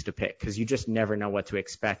hardest weeks to pick because you just never know what to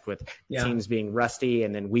expect with teams being rusty.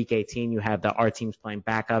 And then week 18, you have our teams playing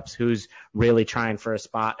backups, who's really trying for a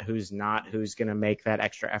spot, who's not, who's going to make that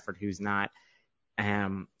extra effort, who's not.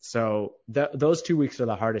 So those 2 weeks are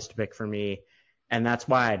the hardest to pick for me. And that's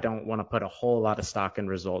why I don't want to put a whole lot of stock in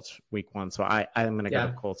results week 1. So I'm going to go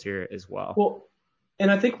to Colts here as well. Well,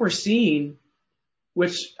 and I think we're seeing,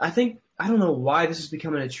 which I don't know why this is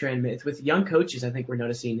becoming a trend with young coaches. I think we're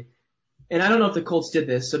noticing, and I don't know if the Colts did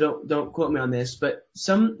this, so don't quote me on this, but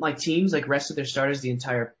some teams rested their starters the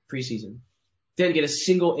entire preseason, didn't get a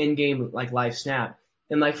single in-game live snap,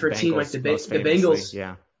 and for a team like the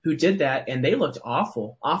Bengals, who did that, and they looked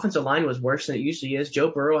awful. Offensive line was worse than it usually is. Joe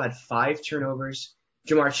Burrow had 5 turnovers.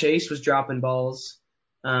 Jamar Chase was dropping balls.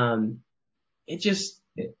 I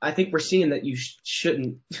think we're seeing that you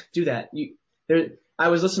shouldn't do that. I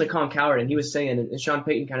was listening to Colin Cowherd, and he was saying, and Sean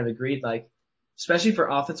Payton kind of agreed, especially for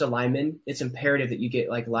offensive linemen, it's imperative that you get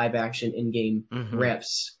live action in-game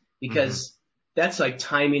reps because that's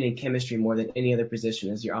timing and chemistry more than any other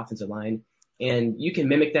position as your offensive line. And you can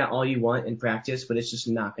mimic that all you want in practice, but it's just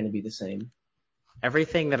not going to be the same.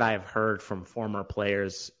 Everything that I've heard from former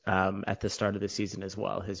players at the start of the season as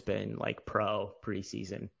well has been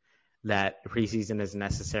preseason, that preseason is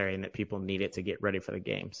necessary and that people need it to get ready for the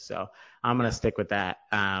games. So I'm going to stick with that.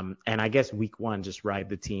 And I guess week 1, just ride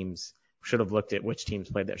the teams. Should have looked at which teams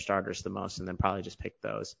played their starters the most and then probably just picked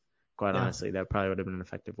those. Quite honestly, that probably would have been an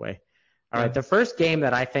effective way. All right, the first game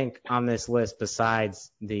that I think on this list,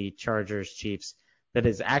 besides the Chargers-Chiefs, that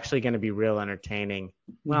is actually going to be real entertaining,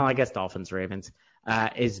 well, I guess Dolphins-Ravens,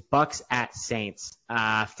 is Bucks at Saints.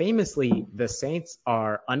 Famously, the Saints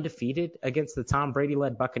are undefeated against the Tom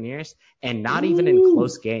Brady-led Buccaneers, and not even in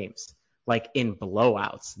close games. In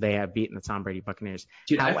blowouts, they have beaten the Tom Brady Buccaneers.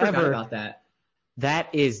 Dude, I forgot about that.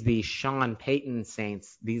 That is the Sean Payton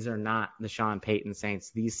Saints. These are not the Sean Payton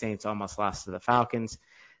Saints. These Saints almost lost to the Falcons.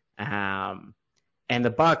 And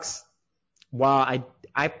the Bucks, while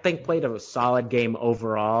I think played a solid game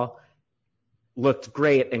overall, looked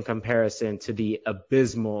great in comparison to the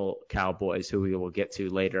abysmal Cowboys, who we will get to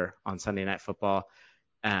later on Sunday Night Football.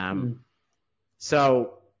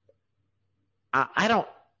 So I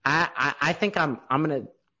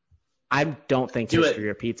don't think history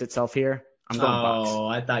repeats itself here. I'm going Bucks. Oh,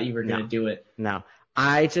 I thought you were going to do it. No,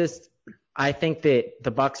 I think that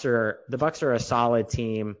the Bucks are a solid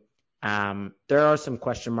team. There are some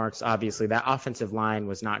question marks, obviously. That offensive line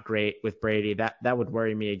was not great with Brady. That would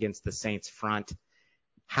worry me against the Saints front.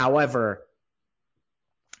 However,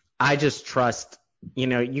 I just trust,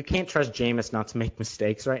 you can't trust Jameis not to make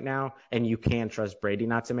mistakes right now, and you can trust Brady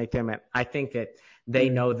not to make them. And I think that they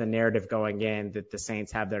know the narrative going in that the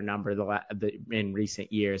Saints have their number in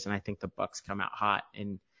recent years, and I think the Bucks come out hot,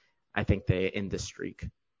 and I think they end the streak.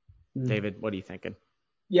 David, what are you thinking?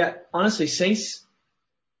 Yeah, honestly, Saints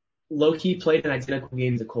low-key played an identical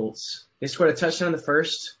game to the Colts. They scored a touchdown in the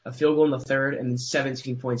first, a field goal in the third, and then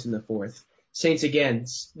 17 points in the fourth. Saints, again,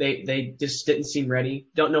 they just didn't seem ready.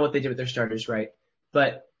 Don't know what they did with their starters, right?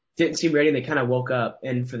 But didn't seem ready, and they kind of woke up.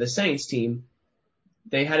 And for the Saints team,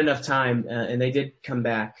 they had enough time, and they did come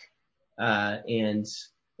back and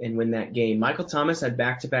win that game. Michael Thomas had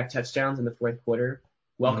back-to-back touchdowns in the fourth quarter.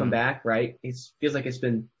 Welcome back, right? It feels like it's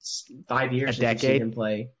been 5 years since we've seen him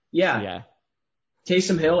play. Yeah.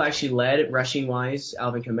 Taysom Hill actually led rushing-wise.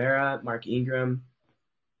 Alvin Kamara, Mark Ingram,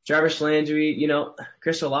 Jarvis Landry.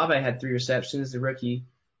 Chris Olave had 3 receptions, the rookie.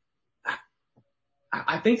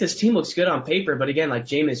 I think this team looks good on paper, but again,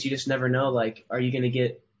 Jameis, you just never know. Are you going to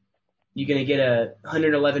get You going to get a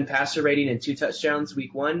 111 passer rating and 2 touchdowns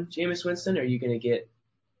week 1, Jameis Winston, or are you going to get,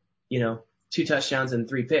 2 touchdowns and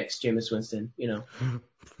 3 picks, Jameis Winston,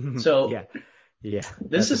 So yeah,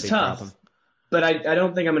 this is tough, problem. But I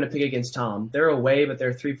don't think I'm going to pick against Tom. They're away, but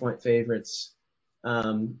they're 3-point favorites.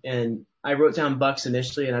 And I wrote down Bucks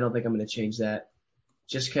initially, and I don't think I'm going to change that.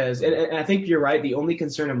 Just because, and I think you're right. The only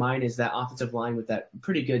concern of mine is that offensive line with that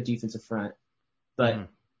pretty good defensive front. But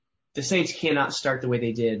the Saints cannot start the way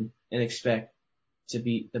they did and expect to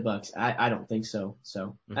beat the Bucks. I don't think so.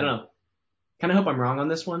 So I don't know. Kind of hope I'm wrong on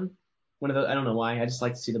this one. One of the, I don't know why. I just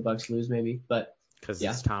like to see the Bucks lose, maybe. But because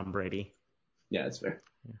it's Tom Brady. Yeah, that's fair.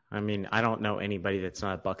 I mean, I don't know anybody that's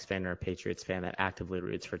not a Bucks fan or a Patriots fan that actively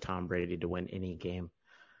roots for Tom Brady to win any game.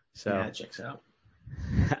 So yeah, it checks out.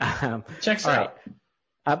 Checks out. Right.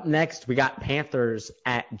 Up next, we got Panthers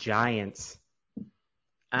at Giants.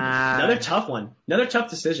 Another tough one. Another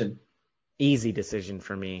tough decision. Easy decision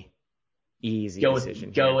for me. Easy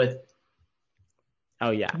decision. Go with.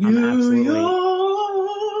 Oh yeah, New I'm absolutely.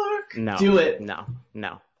 York. No. Do it.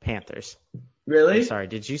 No. Panthers. Really? I'm sorry.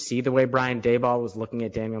 Did you see the way Brian Daboll was looking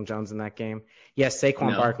at Daniel Jones in that game? Yes,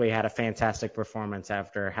 Saquon Barkley had a fantastic performance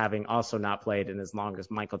after having also not played in as long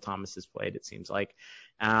as Michael Thomas has played, it seems like.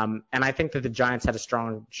 And I think that the Giants had a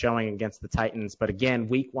strong showing against the Titans. But again,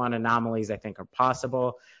 week 1 anomalies I think are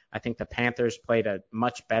possible. I think the Panthers played a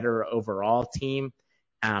much better overall team.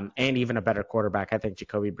 And even a better quarterback. I think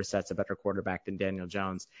Jacoby Brissett's a better quarterback than Daniel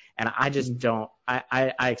Jones. And I just don't –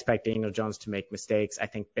 I expect Daniel Jones to make mistakes. I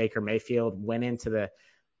think Baker Mayfield went into the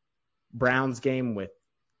Browns game with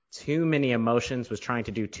too many emotions, was trying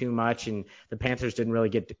to do too much, and the Panthers didn't really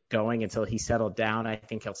get going until he settled down. I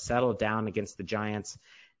think he'll settle down against the Giants.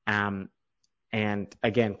 And,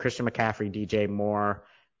 again, Christian McCaffrey, DJ Moore,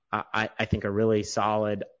 I think are really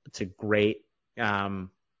solid to great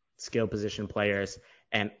skill position players.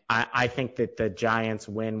 And I think that the Giants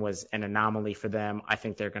win was an anomaly for them. I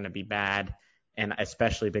think they're going to be bad, and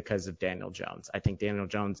especially because of Daniel Jones. I think Daniel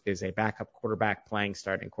Jones is a backup quarterback playing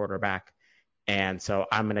starting quarterback, and so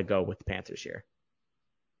I'm going to go with the Panthers here.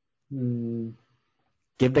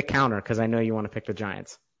 Give the counter because I know you want to pick the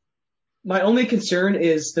Giants. My only concern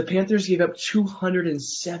is the Panthers gave up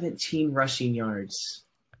 217 rushing yards.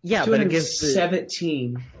 Yeah, but against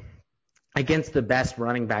 17. Against the best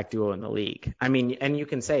running back duo in the league. I mean, and you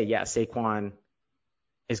can say, yeah, Saquon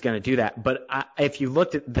is going to do that. But if you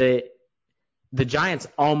looked at the Giants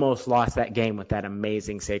almost lost that game with that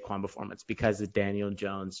amazing Saquon performance because of Daniel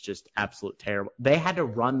Jones, just absolute terrible. They had to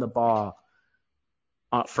run the ball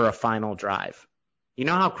for a final drive. You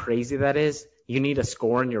know how crazy that is? You need a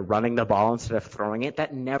score and you're running the ball instead of throwing it.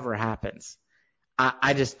 That never happens.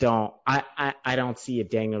 I just don't. I don't see a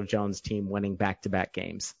Daniel Jones team winning back-to-back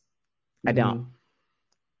games. I don't.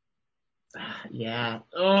 Yeah.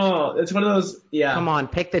 Oh, it's one of those. Yeah. Come on,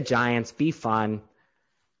 pick the Giants. Be fun.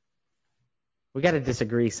 We got to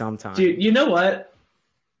disagree sometime. Dude, you know what?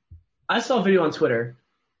 I saw a video on Twitter,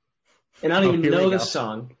 and I don't even know the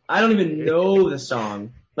song. I don't even know the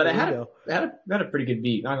song, but it had a pretty good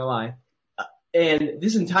beat, not gonna lie. And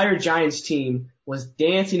this entire Giants team was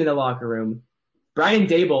dancing in the locker room. Brian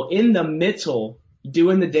Daboll in the middle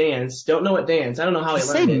doing the dance. Don't know what dance. I don't know how he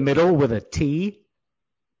learned it. Say middle with a T?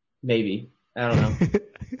 Maybe. I don't know.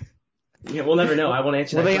 Yeah, we'll never know. I won't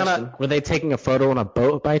answer that question. Were they taking a photo on a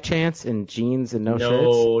boat by chance in jeans and no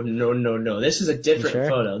shirts? No. This is a different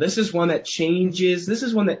photo. This is one that changes. This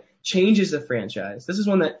is one that changes the franchise. This is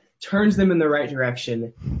one that turns them in the right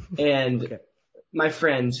direction. And my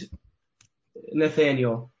friend,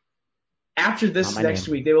 Nathaniel, after this next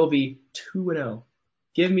week, they will be 2-0.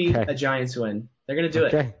 Give me a Giants win. They're going to do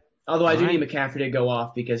it. Although I do need McCaffrey to go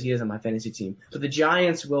off because he is on my fantasy team. But the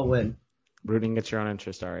Giants will win. Rooting at your own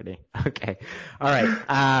interest already. Okay. All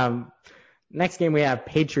right. Next game we have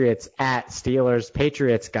Patriots at Steelers.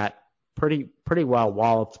 Patriots got pretty well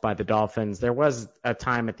walloped by the Dolphins. There was a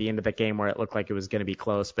time at the end of the game where it looked like it was going to be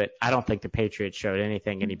close, but I don't think the Patriots showed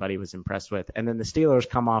anything anybody was impressed with. And then the Steelers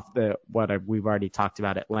come off we've already talked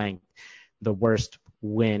about at length, the worst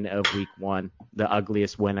win of week 1, the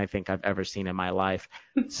ugliest win I think I've ever seen in my life.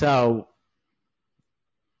 So,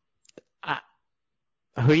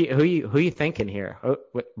 who you thinking here?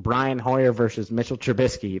 Brian Hoyer versus Mitchell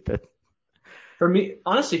Trubisky? For me,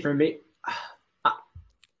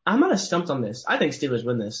 I'm not stumped on this. I think Steelers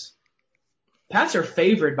win this. Pats are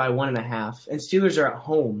favored by 1.5, and Steelers are at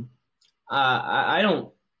home.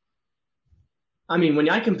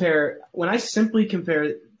 When I simply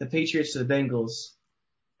compare the Patriots to the Bengals,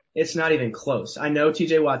 it's not even close. I know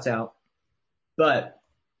TJ Watt's out, but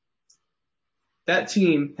that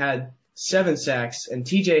team had 7 sacks, and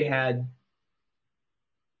TJ had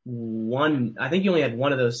one. I think he only had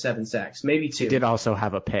one of those 7 sacks, maybe 2. He did also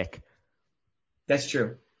have a pick. That's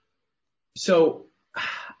true. So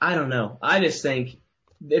I don't know. I just think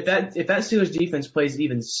if that Steelers defense plays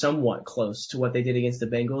even somewhat close to what they did against the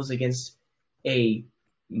Bengals, against a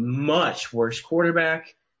much worse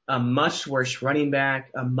quarterback, a much worse running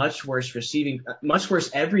back, a much worse receiving, much worse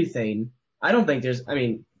everything. I don't think there's. I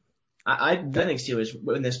mean, I think Steelers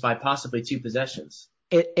win this by possibly 2 possessions.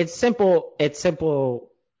 It's simple. It's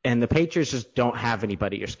simple, and the Patriots just don't have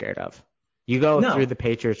anybody you're scared of. You go through the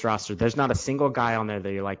Patriots roster, there's not a single guy on there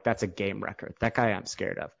that you're like, that's a game record. That guy I'm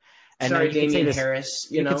scared of. And sorry, Damian Harris.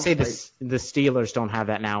 You could say the Steelers don't have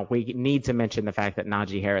that now. We need to mention the fact that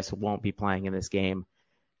Najee Harris won't be playing in this game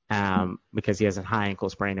because he has a high ankle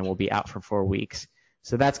sprain and will be out for 4 weeks.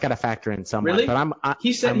 So that's got to factor in somewhat. Really? But I thought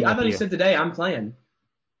he said today I'm playing.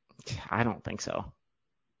 I don't think so.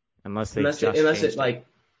 Unless it like.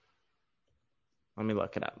 Let me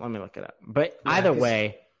look it up. But either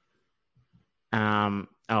way.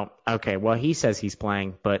 Okay. Well, he says he's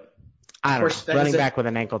playing, but I don't know. Running back with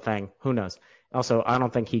an ankle thing, who knows? Also, I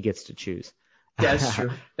don't think he gets to choose. Yeah, that's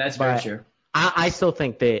true. That's very true. I still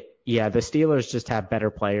think that, the Steelers just have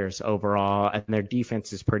better players overall, and their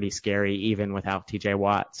defense is pretty scary even without TJ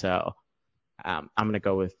Watt. So, I'm going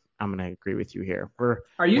to agree with you here.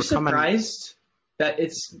 Are you surprised that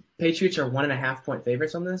Patriots are 1.5 point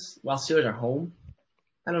favorites on this while Steelers are home?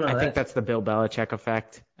 I don't know. I think that's the Bill Belichick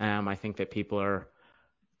effect. I think that people are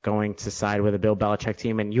going to side with the Bill Belichick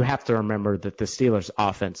team, and you have to remember that the Steelers'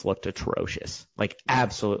 offense looked atrocious, like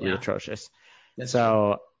absolutely atrocious. That's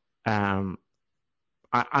so, I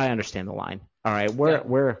understand the line. All right,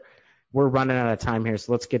 we're running out of time here,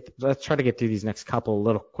 so let's try to get through these next couple a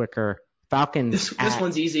little quicker. Falcons. This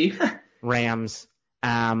one's easy. Rams.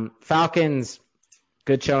 Falcons.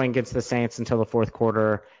 Good showing against the Saints until the fourth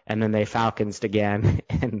quarter, and then they Falconsed again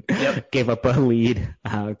and gave up a lead.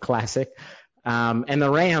 Classic. And the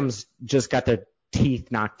Rams just got their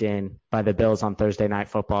teeth knocked in by the Bills on Thursday Night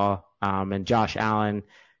Football. And Josh Allen,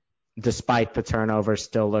 despite the turnover,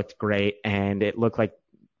 still looked great. And it looked like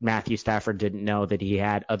Matthew Stafford didn't know that he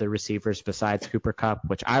had other receivers besides Cooper Kupp,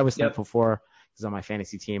 which I was thankful for. He's on my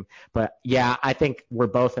fantasy team. But, I think we're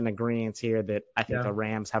both in agreement here that I think the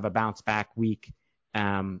Rams have a bounce back week.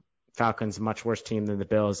 Falcons a much worse team than the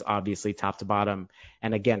Bills, obviously top to bottom.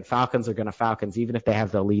 And again, Falcons are going to Falcons. Even if they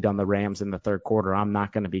have the lead on the Rams in the third quarter, I'm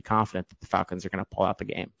not going to be confident that the Falcons are going to pull out the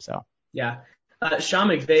game. So Sean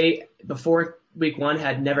McVay before week 1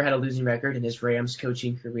 had never had a losing record in his Rams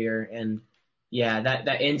coaching career, and that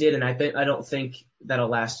ended. And I don't think that'll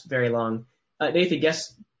last very long. Nathan,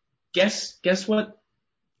 guess what?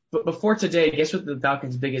 But before today, guess what the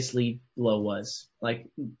Falcons' biggest lead blow was?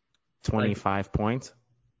 25 points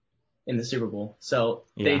in the Super Bowl. So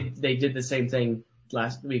they did the same thing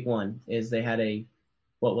last week 1 is they had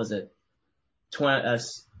what was it? I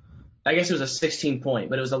guess it was a 16 point,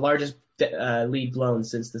 but it was the largest lead blown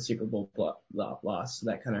since the Super Bowl loss. So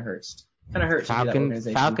that kind of hurts.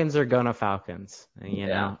 Falcons are gonna Falcons. You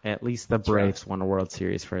know, at least the Braves won a World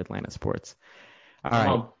Series for Atlanta sports. All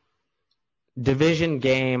right. Division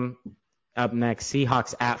game up next.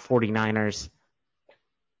 Seahawks at 49ers.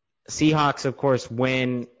 Seahawks, of course,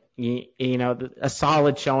 win, a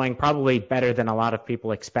solid showing, probably better than a lot of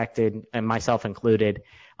people expected, and myself included,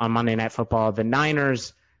 on Monday Night Football. The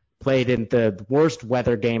Niners played in the worst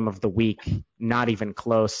weather game of the week, not even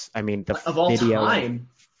close. I mean, the video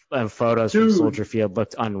and photos from Soldier Field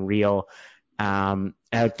looked unreal.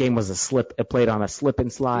 That game was it played on a slip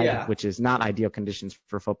and slide, which is not ideal conditions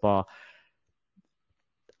for football.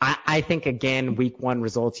 I think, again, week 1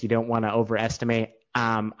 results you don't want to overestimate.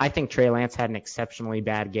 I think Trey Lance had an exceptionally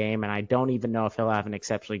bad game, and I don't even know if he'll have an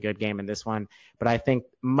exceptionally good game in this one. But I think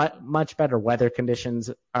much better weather conditions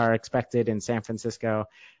are expected in San Francisco.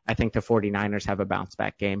 I think the 49ers have a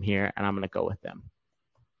bounce-back game here, and I'm going to go with them.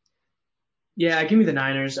 Yeah, give me the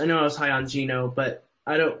Niners. I know I was high on Geno, but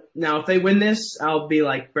I don't. Now, if they win this, I'll be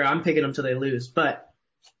like, bro, I'm picking them till they lose. But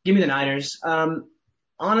give me the Niners.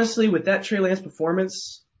 Honestly, with that Trey Lance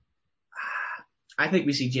performance, I think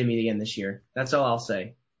we see Jimmy again this year. That's all I'll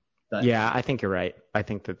say. But. Yeah, I think you're right. I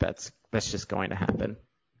think that's just going to happen.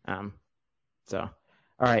 All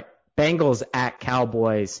right. Bengals at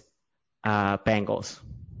Cowboys. Bengals.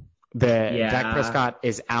 Dak Prescott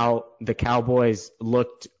is out. The Cowboys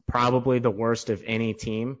looked probably the worst of any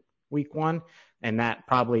team week 1, and that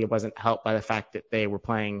probably wasn't helped by the fact that they were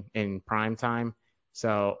playing in prime time.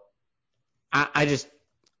 So I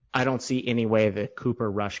don't see any way the Cooper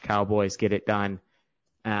Rush Cowboys get it done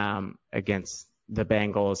against the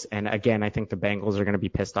Bengals. And again, I think the Bengals are going to be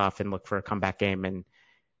pissed off and look for a comeback game. And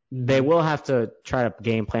They will have to try to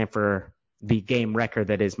game plan for the game record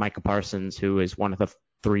that is Micah Parsons, who is one of the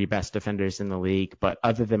 3 best defenders in the league. But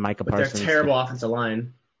other than Micah Parsons, their terrible offensive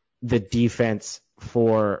line, the defense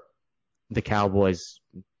for the Cowboys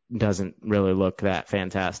doesn't really look that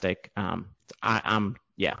fantastic. I'm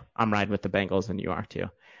riding with the Bengals, and you are too.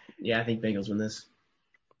 Yeah, I think Bengals win this.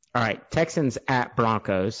 All right, Texans at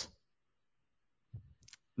Broncos.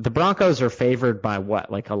 The Broncos are favored by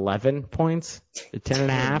what, like 11 points?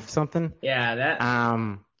 10.5, something? Yeah, that.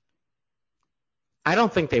 I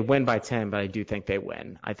don't think they win by 10, but I do think they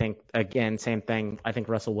win. I think, again, same thing. I think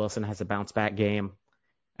Russell Wilson has a bounce-back game.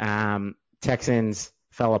 Texans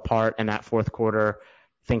fell apart in that fourth quarter.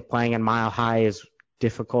 I think playing in Mile High is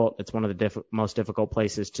difficult. It's one of the most difficult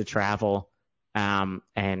places to travel. I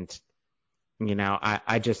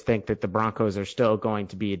just think that the Broncos are still going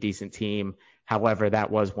to be a decent team. However,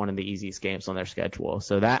 that was one of the easiest games on their schedule.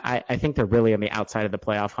 So that I think they're really on the outside of the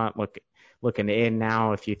playoff hunt looking in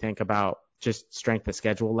now if you think about just strength of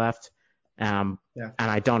schedule left. And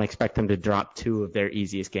I don't expect them to drop 2 of their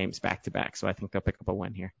easiest games back-to-back. So I think they'll pick up a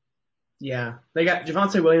win here. Yeah. They got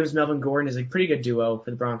Javonte Williams, Melvin Gordon is a pretty good duo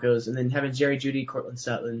for the Broncos. And then having Jerry Jeudy, Cortland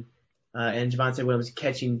Sutton, and Javonte Williams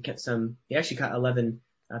he actually caught 11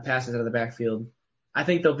 passes out of the backfield. I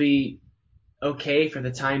think they'll be okay for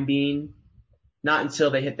the time being. Not until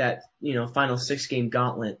they hit that, final 6-game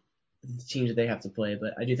gauntlet, the teams that they have to play.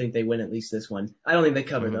 But I do think they win at least this one. I don't think they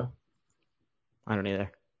cover, though. I don't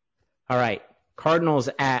either. All right. Cardinals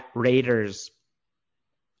at Raiders.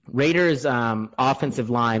 Raiders' offensive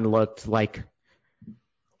line looked like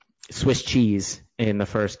Swiss cheese in the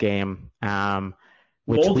first game,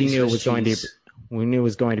 which we knew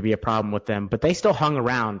was going to be a problem with them. But they still hung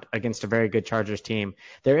around against a very good Chargers team.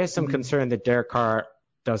 There is some concern that Derek Carr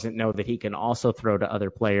doesn't know that he can also throw to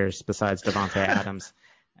other players besides Devontae Adams.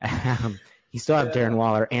 You still have Darren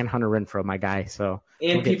Waller and Hunter Renfrow, my guy. So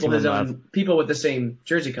and people with the same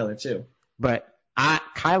jersey color too. But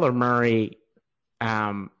Kyler Murray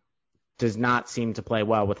does not seem to play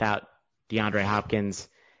well without DeAndre Hopkins,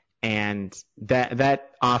 and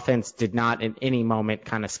that offense did not in any moment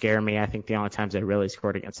kind of scare me. I think the only times they really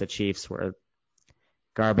scored against the Chiefs were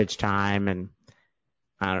garbage time, and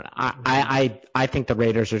I think the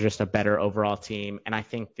Raiders are just a better overall team, and I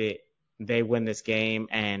think that they win this game,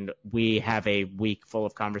 and we have a week full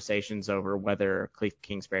of conversations over whether Cliff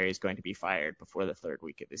Kingsbury is going to be fired before the 3rd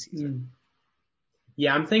week of the season.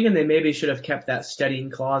 Yeah, I'm thinking they maybe should have kept that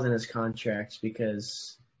studying clause in his contract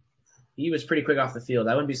because he was pretty quick off the field.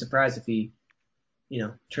 I wouldn't be surprised if he,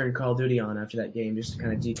 turned Call of Duty on after that game just to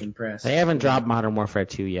kind of decompress. They haven't dropped Modern Warfare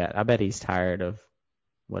 2 yet. I bet he's tired of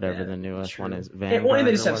whatever the newest one is. Vanguard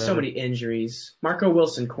they just have so many injuries. Marco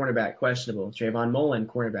Wilson, cornerback, questionable. Trayvon Mullen,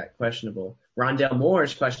 cornerback, questionable. Rondell Moore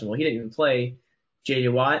is questionable. He didn't even play. J.J.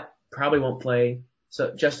 Watt probably won't play.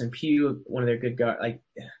 So Justin Pugh, one of their good guards.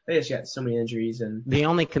 They just got so many injuries. And the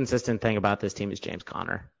only consistent thing about this team is James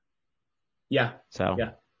Conner. Yeah. So.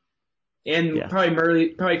 Yeah. And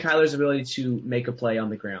probably Kyler's ability to make a play on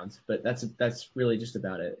the ground, but that's really just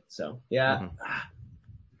about it. So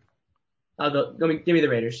I'll go. Give me the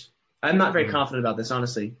Raiders. I'm not very confident about this,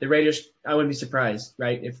 honestly. The Raiders, I wouldn't be surprised,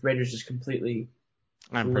 right, if Raiders just completely.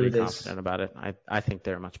 I'm pretty confident about it. I think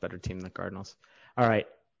they're a much better team than the Cardinals. All right.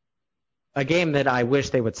 A game that I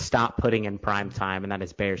wish they would stop putting in prime time, and that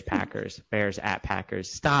is Bears-Packers. Bears at Packers.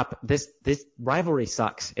 Stop. This rivalry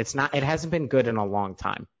sucks. It hasn't been good in a long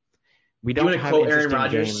time. We don't have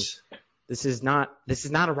interesting games. This is not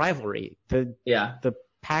a rivalry. The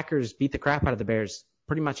Packers beat the crap out of the Bears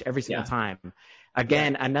pretty much every single time.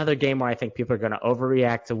 Again, another game where I think people are going to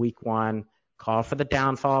overreact to week 1, call for the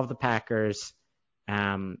downfall of the Packers.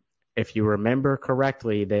 If you remember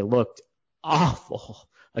correctly, they looked awful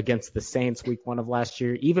against the Saints week 1 of last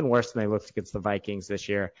year, even worse than they looked against the Vikings this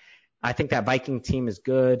year. I think that Viking team is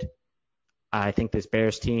good. I think this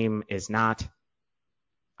Bears team is not.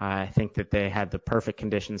 I think that they had the perfect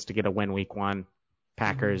conditions to get a win week 1.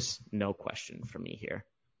 Packers, no question for me here.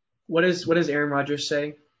 What does Aaron Rodgers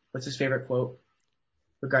say? What's his favorite quote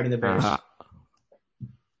regarding the Bears?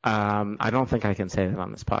 I don't think I can say that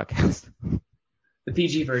on this podcast. The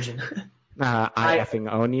PG version. I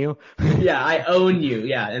effing own you. Yeah, I own you.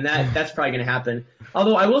 Yeah, and that's probably going to happen.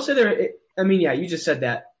 Although I will say you just said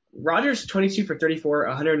that. Rodgers 22 for 34,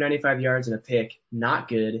 195 yards and a pick, not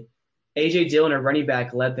good. A.J. Dillon, a running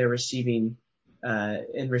back, led their receiving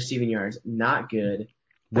yards, not good.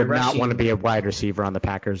 Would not want to be a wide receiver on the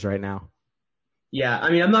Packers right now. Yeah,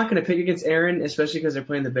 I'm not going to pick against Aaron, especially because they're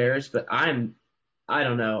playing the Bears, but I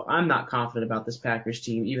don't know. I'm not confident about this Packers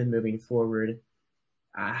team, even moving forward.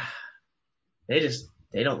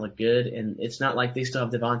 they don't look good. And it's not like they still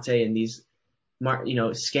have Devontae and these,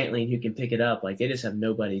 Scantling who can pick it up. Like they just have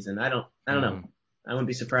nobodies. And I don't know. I wouldn't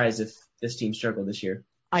be surprised if this team struggled this year.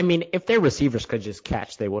 I mean, if their receivers could just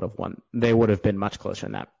catch, they would have won. They would have been much closer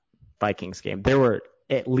in that Vikings game. There were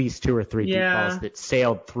at least 2 or 3 deep balls that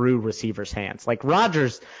sailed through receivers' hands. Like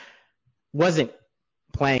Rodgers wasn't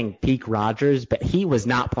playing peak Rodgers, but he was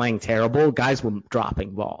not playing terrible. Guys were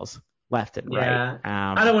dropping balls left and right.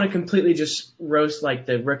 I don't want to completely just roast like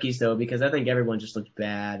the rookies though, because I think everyone just looked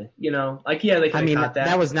bad. They caught that.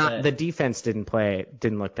 That was not the defense didn't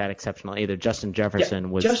look that exceptional either. Justin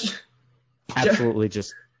Jefferson was absolutely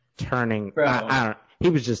just turning. He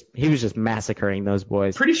was just massacring those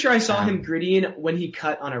boys. Pretty sure I saw him grittying when he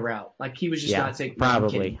cut on a route. Like he was just not taking.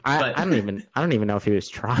 Probably. I don't even know if he was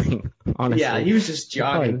trying. Honestly. Yeah, he was just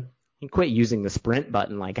jogging. He quit using the sprint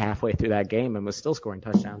button like halfway through that game and was still scoring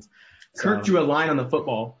touchdowns. Kirk drew a line on the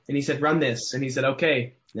football and he said, "Run this," and he said,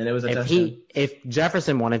 "Okay." And it was a touchdown. If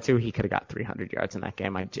Jefferson wanted to, he could have got 300 yards in that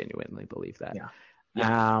game. I genuinely believe that.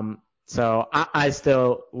 Yeah. So I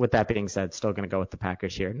still, with that being said, still going to go with the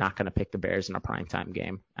Packers here. Not going to pick the Bears in a primetime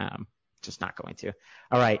game. Just not going to.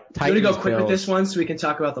 All right. Titans, you want to go quick with this one so we can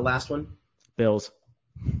talk about the last one? Bills.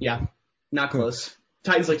 Yeah. Not close.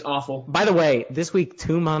 Titans looked awful. By the way, this week,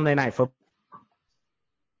 2 Monday Night Football.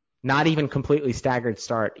 Not even completely staggered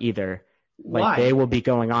start either. Why? They will be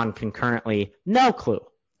going on concurrently. No clue.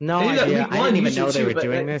 No idea. I didn't even know they were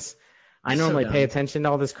doing this. I normally pay attention to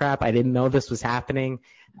all this crap. I didn't know this was happening.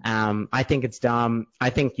 I think it's dumb.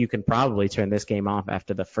 I think you can probably turn this game off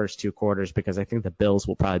after the first 2 quarters because I think the Bills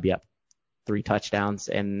will probably be up 3 touchdowns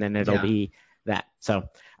and then it'll be that. So,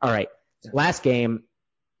 all right. Last game,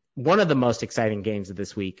 one of the most exciting games of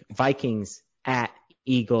this week, Vikings at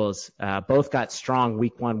Eagles. Both got strong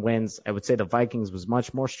week 1 wins. I would say the Vikings was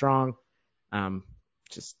much more strong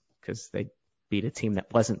just because they beat a team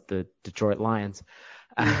that wasn't the Detroit Lions.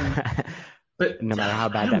 But no matter how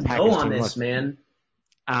bad that Packers team looked. Man.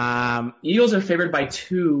 Eagles are favored by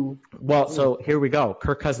 2. Well, so here we go.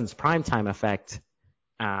 Kirk Cousins primetime effect,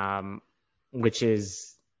 which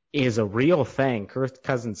is a real thing. Kirk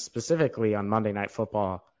Cousins specifically on Monday Night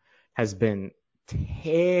Football has been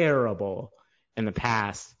terrible in the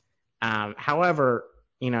past. However,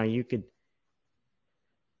 you could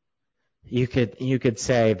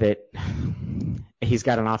say that he's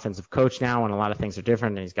got an offensive coach now and a lot of things are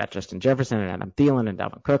different and he's got Justin Jefferson and Adam Thielen and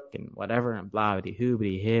Dalvin Cook and whatever and blah,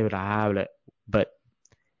 but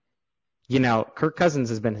Kirk Cousins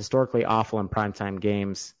has been historically awful in primetime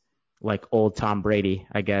games like old Tom Brady,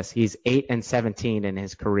 I guess. He's 8-17 in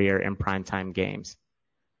his career in primetime games.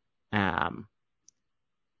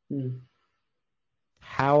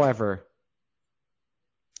 However,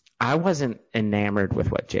 I wasn't enamored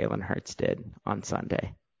with what Jalen Hurts did on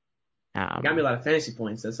Sunday. Got me a lot of fantasy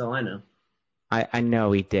points. That's all I know. I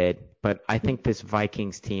know he did, but I think this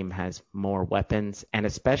Vikings team has more weapons, and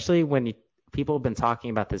especially when people have been talking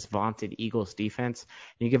about this vaunted Eagles defense,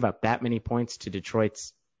 and you give up that many points to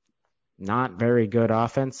Detroit's not very good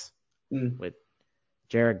offense with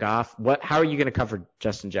Jared Goff. How are you going to cover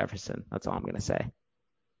Justin Jefferson? That's all I'm going to say.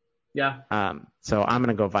 Yeah. So I'm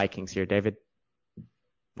going to go Vikings here, David.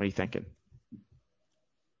 What are you thinking?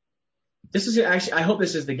 This is actually, I hope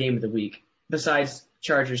this is the game of the week besides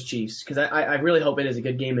Chargers Chiefs, because I really hope it is a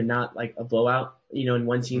good game and not like a blowout, and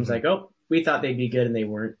one team's like, oh, we thought they'd be good and they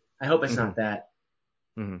weren't. I hope it's not that.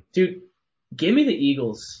 Dude, give me the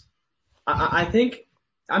Eagles. I think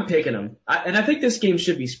I'm picking them. And I think this game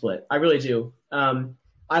should be split. I really do.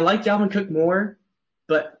 I like Dalvin Cook more,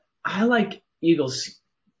 but I like Eagles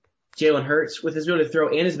Jalen Hurts with his ability to throw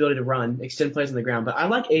and his ability to run, extend plays on the ground. But I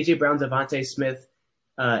like A.J. Brown, Devontae Smith,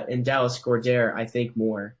 and Dallas Goedert, I think,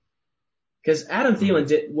 more. Because Adam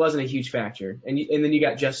Thielen wasn't a huge factor. And then you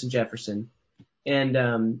got Justin Jefferson.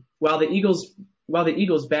 And while the Eagles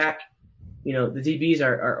back, the DBs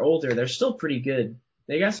are older, they're still pretty good.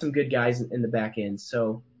 They got some good guys in the back end.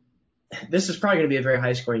 So this is probably going to be a very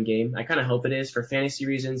high-scoring game. I kind of hope it is for fantasy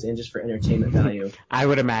reasons and just for entertainment value. I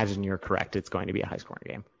would imagine you're correct. It's going to be a high-scoring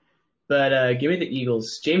game. But give me the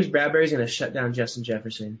Eagles. James Bradbury's going to shut down Justin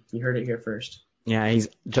Jefferson. You heard it here first. Yeah,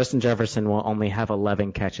 Justin Jefferson will only have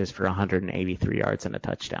 11 catches for 183 yards and a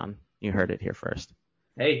touchdown. You heard it here first.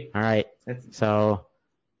 Hey. All right. So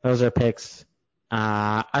those are picks.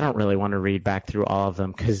 I don't really want to read back through all of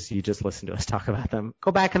them because you just listened to us talk about them.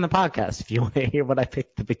 Go back in the podcast if you want to hear what I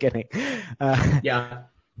picked at the beginning.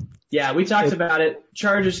 Yeah, we talked about it.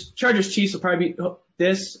 Chargers Chiefs will probably be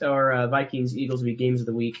this, or Vikings Eagles will be games of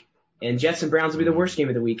the week, and Jets and Browns will be the worst game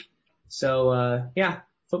of the week. So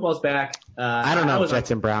football's back. I don't know if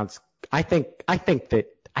Jets and Browns. I think that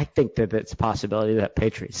I think that it's a possibility that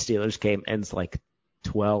Patriots-Steelers game ends like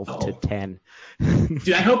 12-10.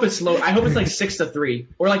 Dude, I hope it's low. I hope it's like 6-3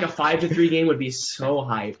 or like a 5-3 game would be so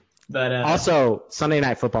hype. But also, Sunday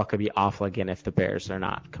Night Football could be awful again if the Bears are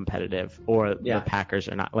not competitive or the Packers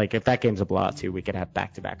are not. Like, if that game's a blowout, too, we could have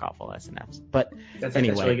back-to-back awful SNFs. But anyway.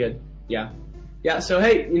 That's really good. Yeah, so,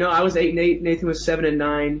 hey, I was 8-8. Nathan was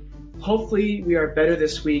 7-9. Hopefully, we are better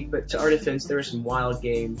this week. But to our defense, there were some wild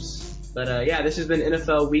games. But, this has been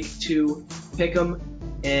NFL Week 2 Pick'em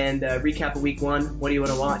and recap of Week 1. What do you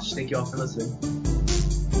want to watch? Thank you all for listening.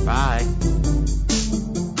 Bye.